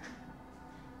were,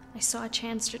 I saw a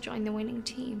chance to join the winning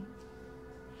team.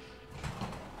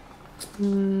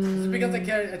 Is it because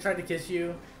I tried to kiss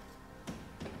you?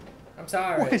 I'm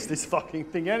sorry. What is this fucking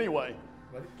thing anyway?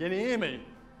 What? Can you hear me?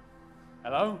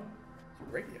 Hello? It's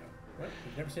a radio. What?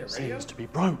 You've never seen a radio? Seems to be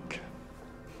broke.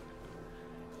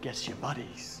 Guess your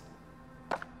buddies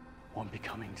won't be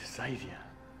coming to save you.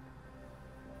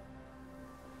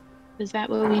 Is that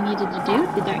what we needed to do?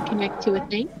 Did that connect to a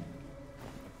thing?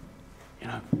 You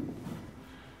know,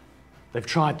 they've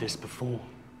tried this before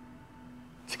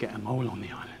to get a mole on the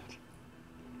island.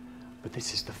 But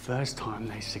this is the first time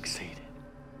they succeeded.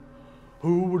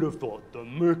 Who would have thought the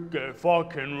Mickey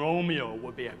fucking Romeo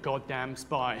would be a goddamn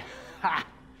spy? Ha!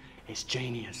 It's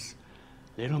genius.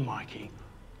 Little Mikey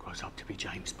grows up to be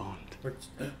James Bond. I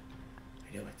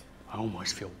knew it. I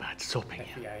almost feel bad stopping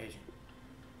you. FBI agent.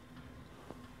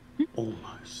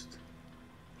 Almost.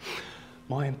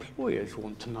 My employers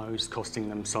want to know who's costing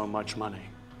them so much money.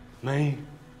 Me?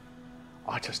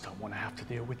 I just don't want to have to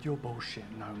deal with your bullshit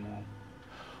no more.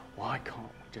 Why can't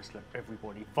we just let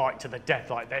everybody fight to the death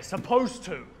like they're supposed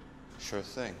to? Sure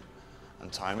thing.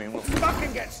 And timing will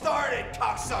Fucking get started,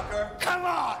 cocksucker! Come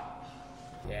on!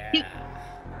 Yeah.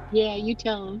 Yeah, you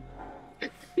tell him.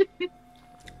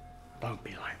 Don't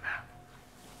be like that.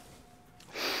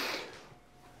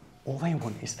 All they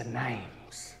want is the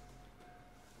names.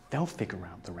 They'll figure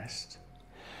out the rest.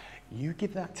 You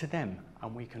give that to them,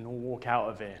 and we can all walk out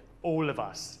of here. All of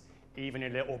us. Even your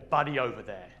little buddy over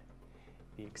there.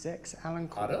 The execs, Alan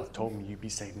Cole, told me you'd be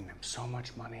saving them so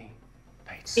much money.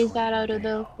 Is that Otto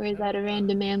though, or is that a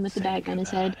random man with a bag on his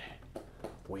head?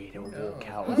 We'd all walk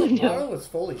out. Otto was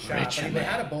fully shot. I mean, they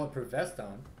had a bulletproof vest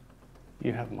on.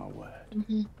 You have my word.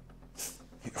 Mm-hmm.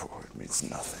 Your word means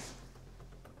nothing.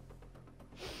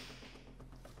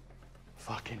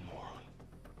 Fucking moron.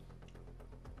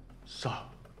 So,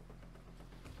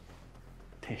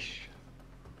 Tish.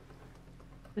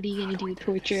 What are you gonna do,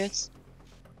 torture us?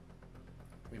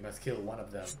 We must kill one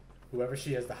of them. Whoever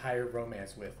she has the higher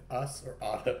romance with, us or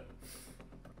Otto.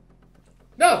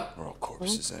 No! We're all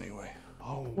corpses anyway.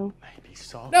 Oh, maybe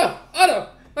so. No! Otto!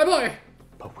 My boy!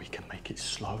 But we can make it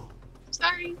slow.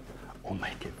 Sorry. Or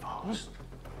make it fast.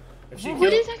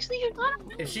 What is actually your bottom?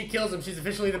 If she kills him, she's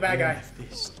officially the bad guy. All of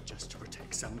this just to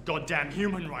protect some goddamn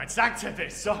human rights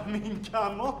activists. I mean,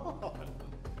 come on.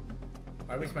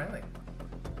 Why are we smiling?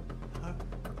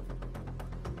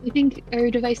 I think our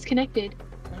device connected.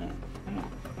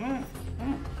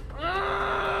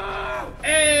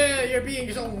 Hey, you're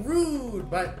being so rude,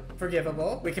 but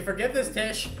forgivable. We can forgive this,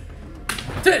 Tish.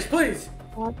 Tish, please!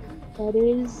 That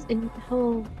is in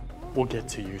hell. We'll get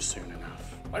to you soon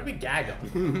enough. Why did we gag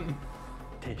him?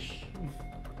 Tish.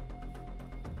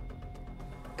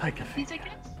 Take a Please, finger.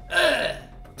 I guess.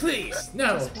 Please,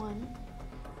 no. Just one.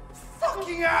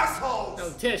 Fucking assholes!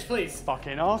 No, Tish, please.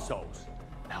 Fucking assholes.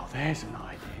 Now there's an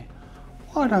idea.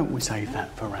 Why don't we save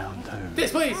that for round 2?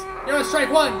 Tish, please! You're on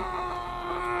strike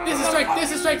 1! This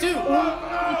is strike 2!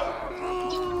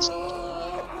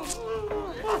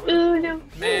 Oh no.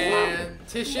 Man,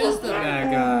 Tish is the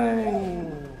bad guy.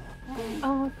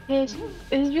 Oh, Tish.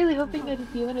 I was really hoping that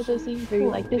it'd be one of those things where you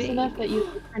like this enough that you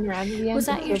turn around at the end Was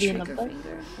that and your still be in the trigger book.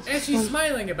 finger? And she's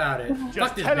smiling about it. Just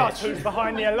Fuck this tell us bitch. who's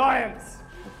behind the alliance.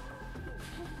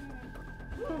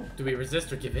 Do we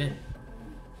resist or give in?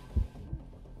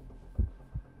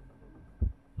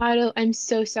 Otto, I'm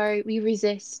so sorry. We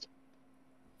resist.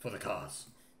 For the cause.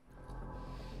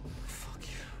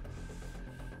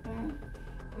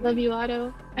 Love you,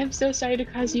 Otto. I'm so sorry to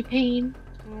cause you pain.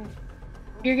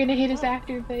 You're gonna hate us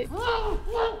after, but it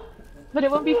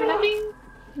won't be for nothing.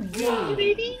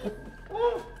 Baby.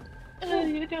 Oh,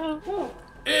 you know.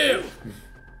 Ew!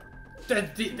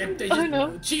 Oh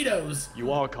no. Cheetos!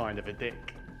 You are kind of a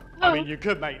dick. Oh. I mean, you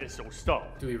could make this all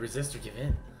stop. Do we resist or give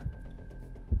in?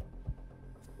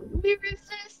 We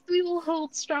resist. We will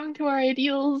hold strong to our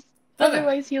ideals. For the-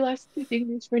 Otherwise, you lost 2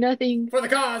 fingers for nothing. For the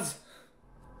cause!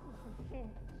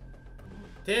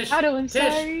 Tish! Otto, I'm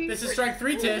Tish! sorry. This is strike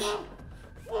 3, Tish!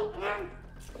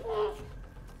 No,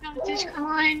 Tish, come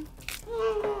on.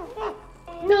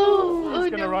 No! He's Oh,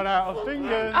 gonna no. run out of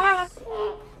fingers. Ah!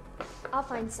 I'll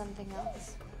find something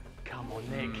else. Come on,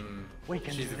 Nick. We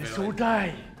can She's do a this villain. all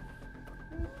day.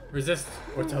 Resist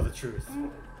or tell the truth.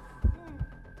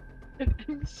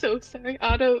 I'm so sorry,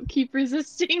 Otto. Keep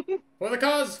resisting. For the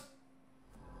cause!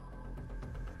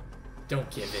 Don't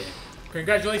give in.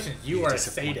 Congratulations, you are a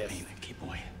sadist. Nicky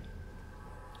boy.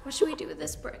 What should we do with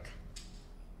this brick?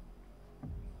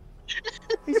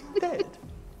 He's dead.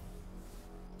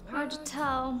 Hard to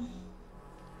tell.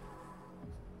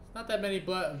 Not that many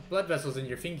blood vessels in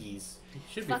your fingies. You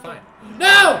should be Fuck fine. it.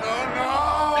 No!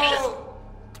 No!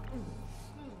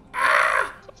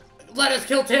 Ah! Let us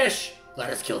kill Tish! Let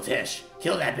us kill Tish.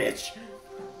 Kill that bitch.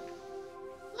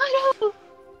 Otto!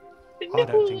 I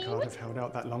don't think I'd have held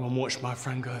out that long and watched my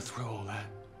friend go through all that.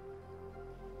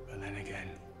 But then again,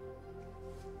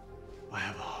 I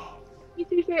have a heart. To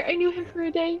be fair, I knew him for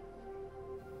a day.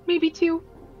 Maybe 2.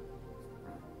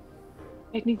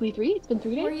 Technically 3. It's been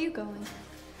 3 days. Where are you going?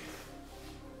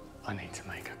 I need to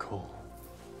make a call.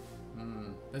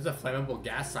 There's a flammable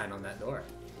gas sign on that door.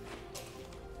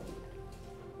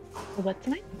 What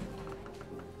tonight?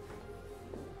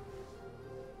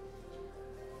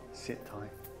 Sit tight.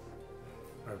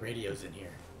 Our radio's in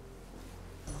here.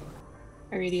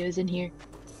 Our radio's in here.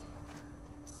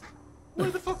 Where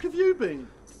the fuck have you been?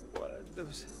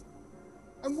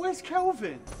 And where's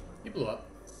Kelvin? He blew up.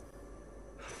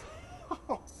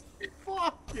 Oh,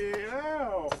 fucking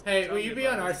hell. Hey, will you be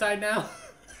on our side now?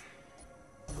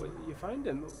 You found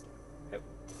him?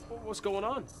 What's going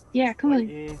on? Yeah, come on.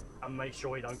 Here and make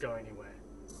sure he don't go anywhere.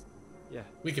 Yeah.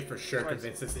 We could for sure Right.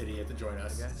 convince this idiot to join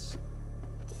us. I guess.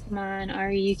 Come on,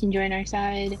 Ari, you can join our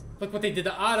side. Look what they did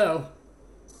to Otto.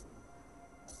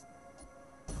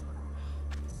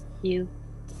 You.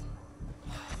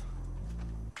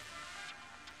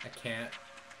 I can't.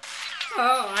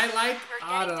 Oh, I like We're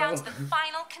getting Otto. down to the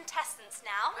final contestants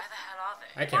now. Where the hell are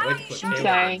they? I can't wait to put Why don't you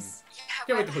Taylor show on. us?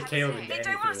 Can't wait to put Caleb and They Danny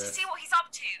don't through want us to this. see what he's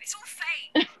up to. It's all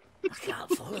fake. I can't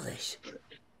follow this.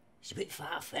 It's a bit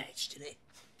far-fetched, isn't it?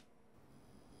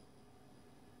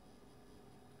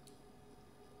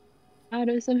 How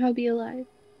to somehow be alive?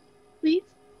 Please?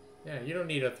 Yeah, you don't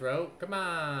need a throat. Come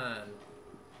on.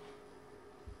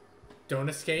 Don't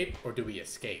escape, or do we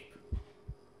escape?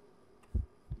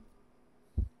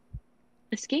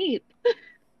 Escape.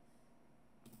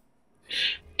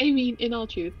 I mean, in all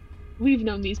truth, we've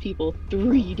known these people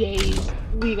 3 days.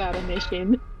 We got a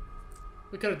mission.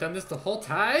 We could have done this the whole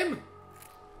time?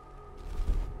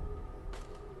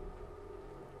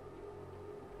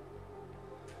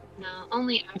 No,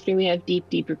 only after we have deep,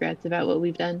 deep regrets about what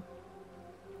we've done.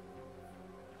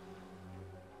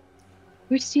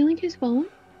 We're stealing his phone?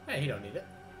 Hey, he don't need it.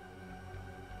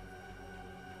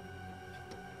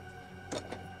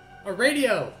 Our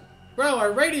radio! Bro,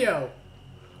 our radio!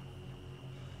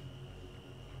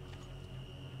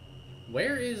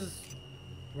 Where's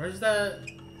the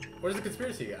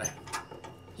conspiracy guy?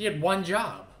 He had one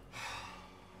job.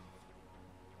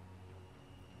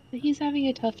 But he's having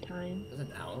a tough time. There's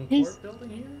an Allen His Court building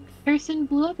here? person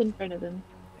blew up in front of him.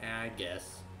 I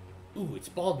guess. Ooh, it's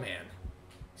Bald Man.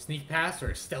 Sneak past or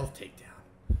a stealth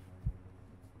takedown?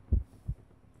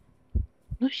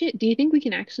 Oh shit, do you think we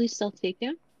can actually stealth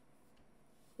takedown?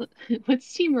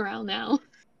 What's team morale now?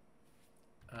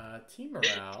 Team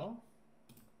morale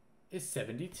is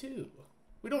 72.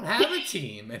 We don't have a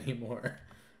team anymore.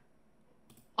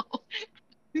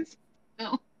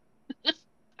 Oh.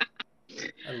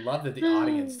 I love that the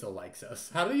audience still likes us.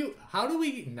 How do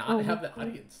we not have the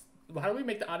audience? How do we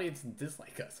make the audience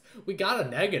dislike us? We got a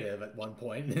negative at one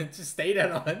point and it just stayed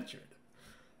at 100.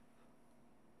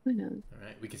 Who knows?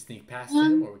 Alright, we can sneak past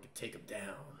him or we can take him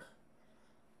down.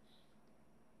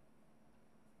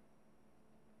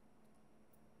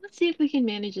 Let's see if we can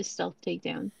manage a stealth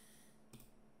takedown.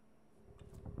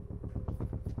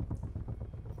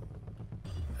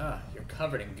 You're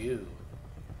covered in goo.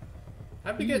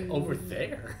 How'd we get over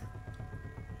there?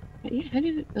 Yeah, how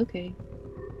did it... Okay.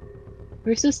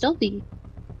 We're so stealthy.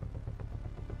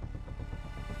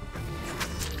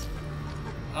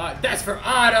 That's for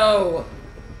Otto!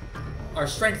 Our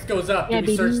strength goes up. Yeah, Do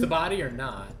we search baby. the body or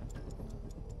not?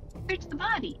 Search the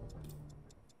body.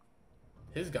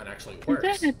 His gun actually We works.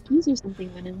 gotta have keys or something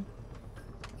on him.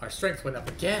 Our strength went up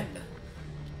again.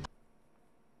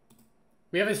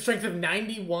 We have a strength of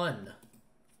 91.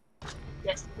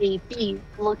 Yes, baby.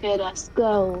 Look at us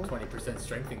go. 20%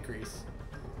 strength increase.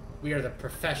 We are the I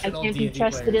professional can't D&D be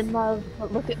trusted players. in love,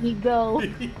 but look at me go.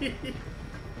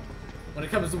 When it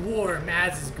comes to war,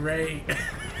 Maz is great.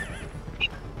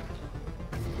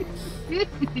 Yeah.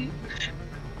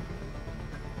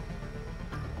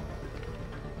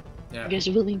 You guys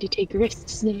are willing to take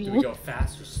risks now. Do we go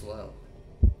fast or slow?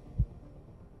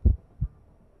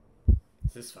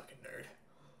 Is this fucking nerd?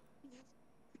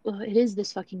 Well, it is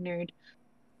this fucking nerd.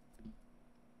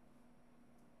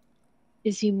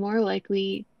 Is he more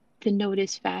likely to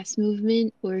notice fast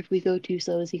movement, or if we go too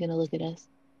slow, is he gonna look at us?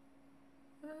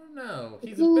 I don't know.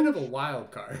 He's a bit of a wild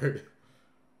card.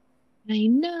 I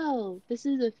know! This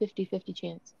is a 50-50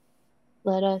 chance.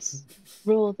 Let us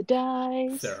roll the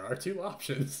dice. There are two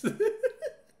options.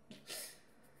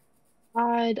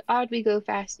 Odd we go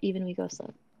fast, even we go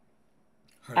slow.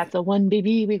 That's a 1,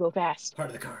 baby, we go fast. Part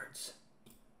of the cards.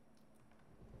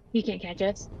 He can't catch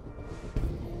us.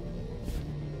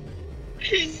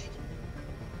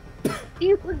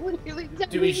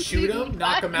 Do we shoot him,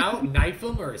 knock him out, knife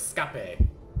him, or escape?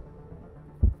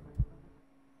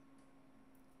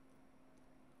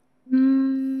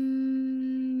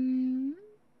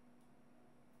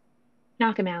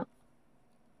 Knock him out.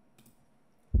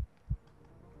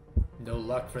 No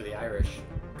luck for the Irish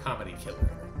comedy killer.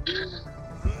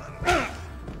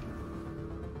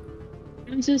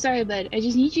 I'm so sorry, bud. I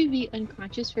just need you to be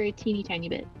unconscious for a teeny tiny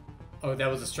bit. Oh, that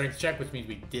was a strength check, which means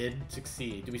we did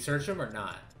succeed. Do we search him or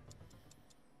not?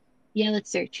 Yeah, let's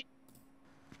search.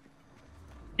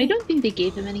 I don't think they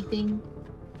gave him anything.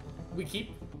 We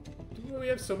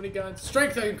have so many guns.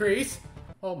 Strength increase!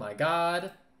 Oh my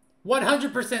god.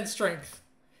 100% strength.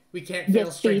 We can't fail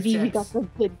Yes, strength baby, checks. we got the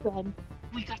good gun.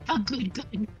 We got the good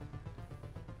gun.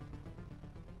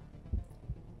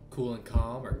 Cool and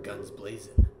calm or guns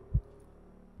blazing?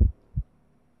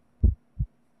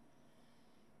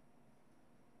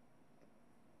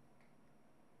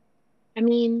 I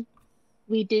mean,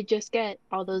 we did just get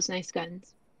all those nice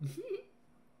guns.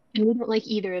 And we don't like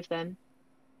either of them.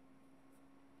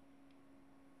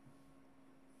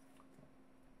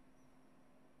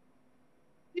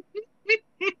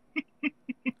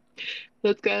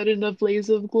 Let's go out in a blaze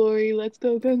of glory. Let's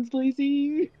go, guns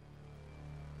blazing.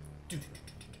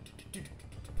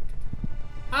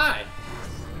 Hi!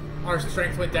 Our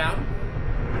strength went down.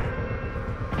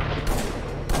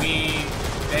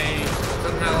 They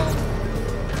somehow...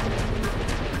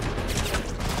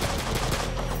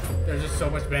 They're just so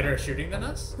much better at shooting than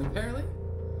us, apparently.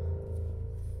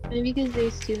 Maybe because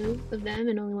there's two of them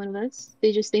and only one of us.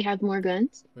 They have more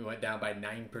guns. We went down by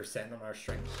 9% on our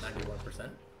strength, 91%.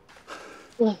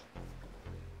 Ugh.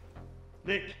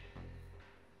 Nick,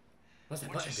 What's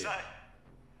that what'd you button do? say?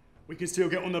 We can still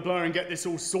get on the blower and get this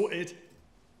all sorted.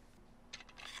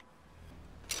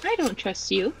 I don't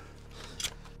trust you.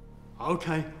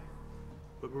 Okay,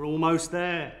 but we're almost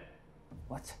there.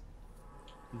 What?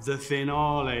 The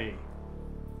finale.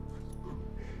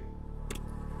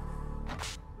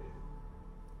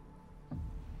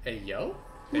 Hey, yo?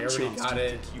 They What already chance got do you it.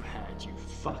 think you had, you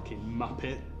fucking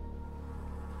muppet?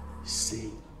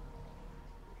 See,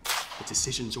 the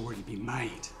decision's already been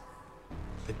made.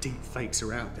 The deep fakes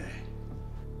are out there.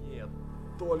 Нет,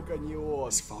 только не он.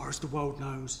 As far as the world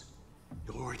knows,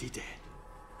 you're already dead.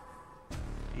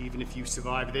 Even if you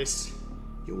survive this,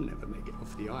 you'll never make it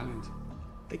off the island.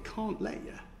 They can't let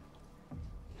you.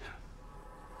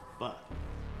 But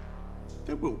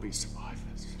there will be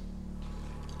survivors.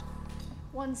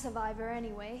 One survivor,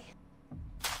 anyway.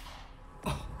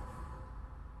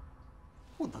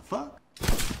 What the fuck?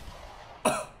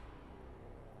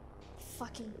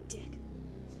 Fucking dick.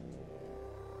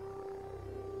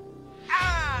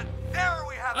 And there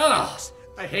we have it. Ugh!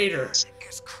 I hate her.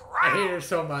 I hate her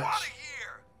so much.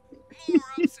 More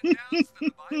ups and downs than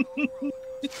the Bible roller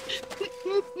coaster.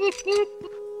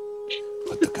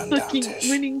 Put the gun down, Fucking Tish.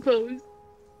 winning pose.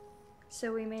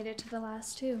 So we made it to the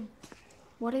last two.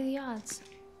 What are the odds?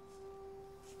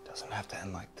 Doesn't have to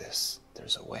end like this.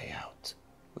 There's a way out.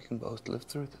 We can both live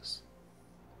through this.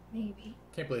 Maybe.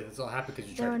 Can't believe this all happened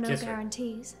because you There are tried to no kiss her.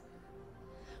 guarantees.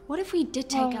 What if we did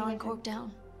take Alan Corp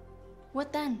down?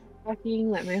 What then? Fucking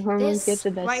let my hormones get This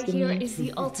the best right of here me. is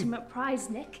the ultimate prize,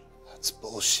 Nick. That's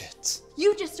bullshit.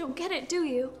 You just don't get it, do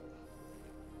you?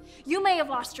 You may have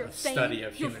lost your fame, Study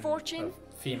of your human, fortune, of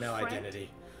female friend. identity.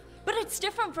 but it's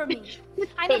different for me.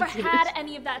 I never had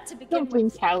any of that to begin Don't bring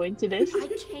with. cow into this. I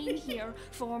came here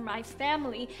for my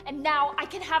family, and now I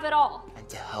can have it all. And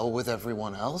to hell with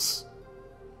everyone else?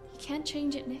 You can't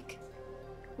change it, Nick.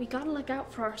 We gotta look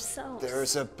out for ourselves.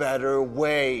 There's a better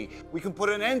way. We can put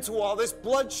an end to all this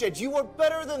bloodshed. You are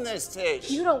better than this,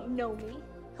 Tish. You don't know me,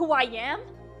 who I am.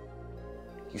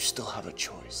 You still have a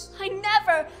choice. I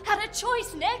never had a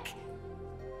choice, Nick.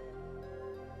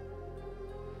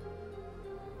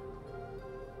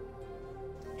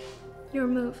 Your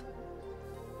move.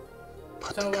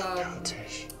 So,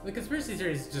 the conspiracy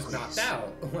theory is just knocked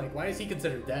out. Like, why is he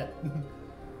considered dead?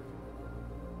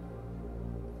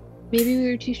 Maybe we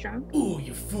were too strong. Ooh,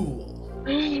 you fool!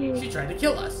 She tried to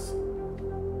kill us.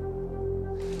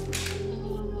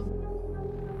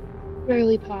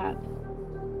 Girly pop.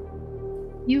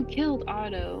 You killed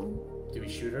Otto. Do we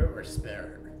shoot her or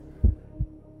spare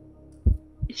her?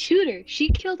 Shoot her. She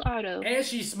killed Otto. And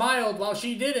she smiled while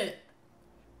she did it.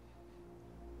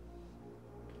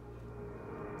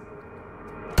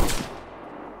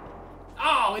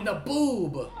 Oh, in the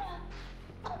boob.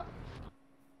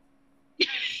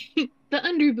 The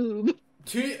underboob.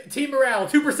 Team morale,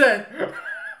 2%.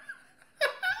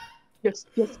 Yes,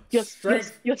 yes, yes,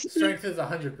 Strength, yes, yes. strength is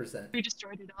 100%. We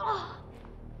destroyed it all.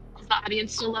 Does the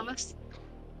audience still love us?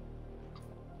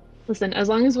 Listen, as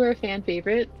long as we're a fan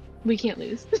favorite, we can't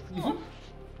lose.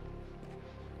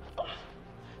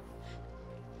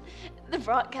 The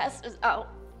broadcast is out.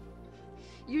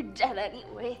 You're dead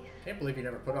anyway. Can't believe you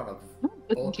never put on a Who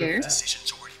bulletproof cares? vest.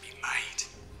 Decision's already been made.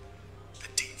 The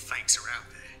deep fakes are out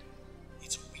there.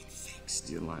 It's all been fixed.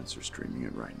 The Alliance are streaming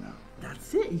it right now.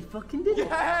 That's it, he fucking did it.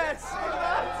 Yes!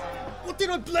 What did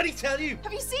I bloody tell you?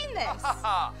 Have you seen this?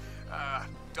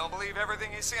 Don't believe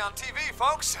everything you see on TV,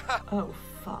 folks. Oh,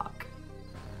 fuck.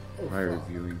 Higher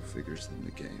viewing figures than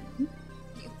the game.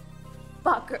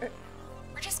 Fucker.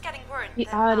 We're just getting word The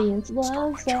that, audience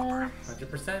loves us. 100%. what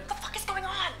the fuck is going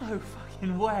on? No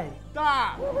fucking way.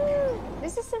 Stop!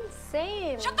 This is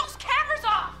insane. Shut those cameras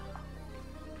off!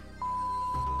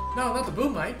 No, not the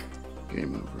boom mic.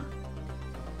 Game over.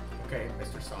 Okay,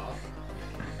 Mr. Soft.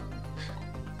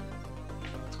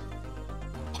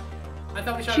 I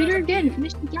thought we shot Shoot her at the again. beat.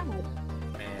 Finish the job.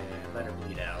 And let her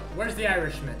bleed out. Where's the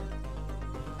Irishman?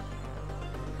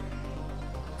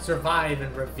 Survive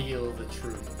and reveal the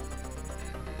truth.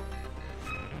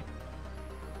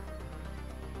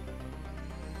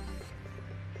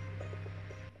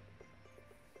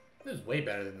 This is way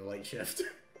better than the late shift.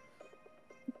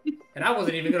 And I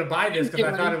wasn't even gonna buy this because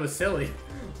I thought it was silly.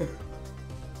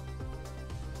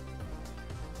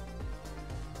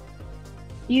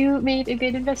 You made a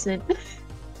good investment.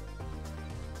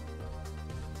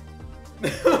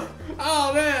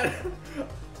 Oh man,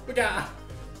 we got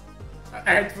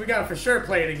for sure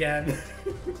play it again.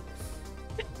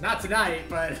 Not tonight,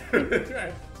 but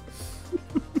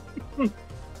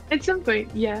at some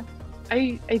point, yeah.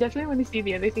 I definitely want to see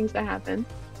the other things that happen.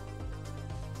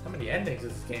 How many endings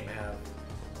does this game have?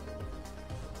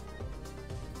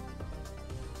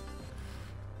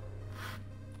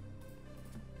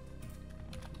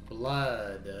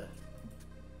 Blood.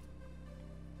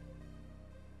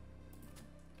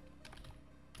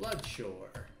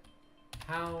 Bloodshore.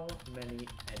 How many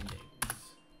endings?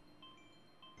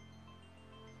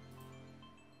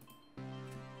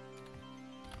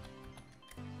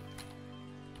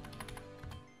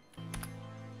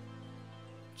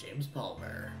 James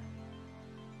Palmer.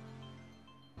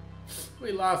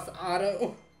 We lost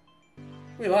Otto.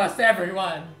 We lost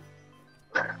everyone.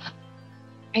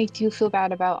 I do feel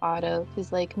bad about Otto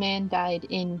because, like, man died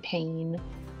in pain,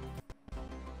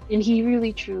 and he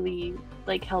really truly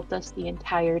like helped us the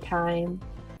entire time.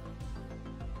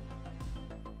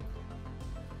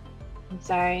 I'm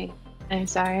sorry.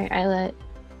 I let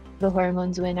the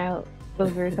hormones win out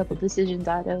over a couple decisions,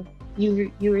 Otto.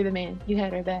 You were the man. You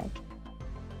had our back.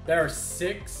 There are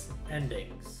 6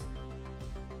 endings.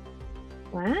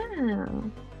 Wow.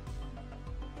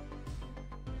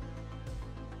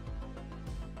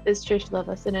 Does Trish love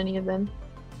us in any of them?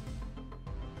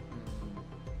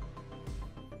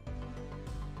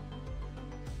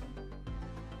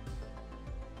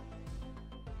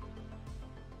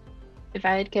 If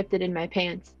I had kept it in my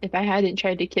pants, if I hadn't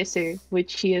tried to kiss her,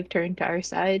 would she have turned to our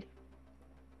side?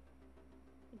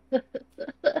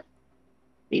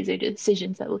 These are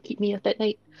decisions that will keep me up at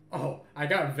night. Oh, I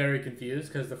got very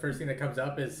confused because the first thing that comes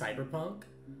up is Cyberpunk.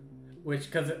 Which,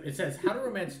 because it says how to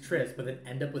romance Triss, but then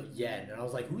end up with Yen. And I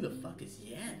was like, who the fuck is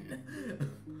Yen?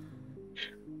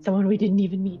 Someone we didn't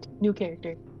even meet. New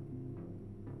character.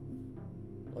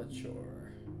 Bloodshore.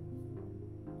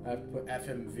 I've put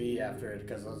FMV after it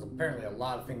because there's apparently a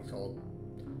lot of things called.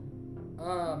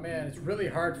 Oh man, it's really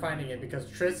hard finding it because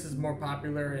Triss is more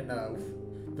popular in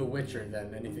The Witcher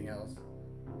than anything else.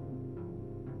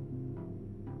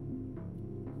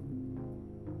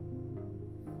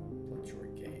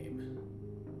 Bloodshore game.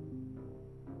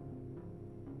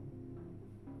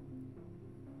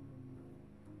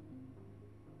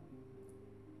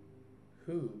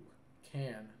 Who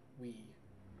can we?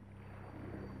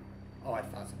 Oh, I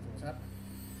thought something was happening.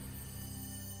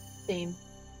 Same.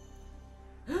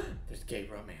 There's gay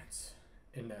romance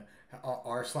in the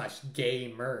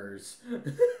r/gamers.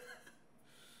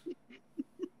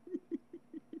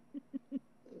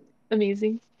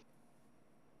 Amazing.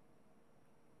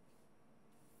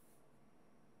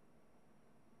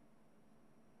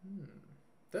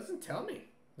 Doesn't tell me.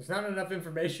 There's not enough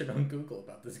information on Google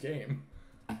about this game.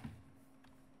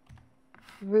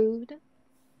 Rude.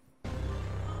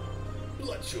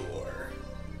 Bloodshore.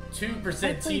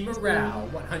 2% team morale,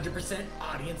 100%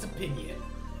 audience opinion,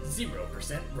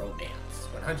 0% romance,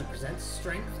 100%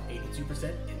 strength,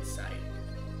 82% insight.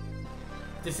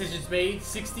 Decisions made,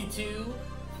 62,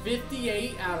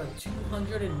 58 out of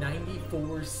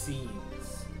 294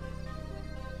 scenes.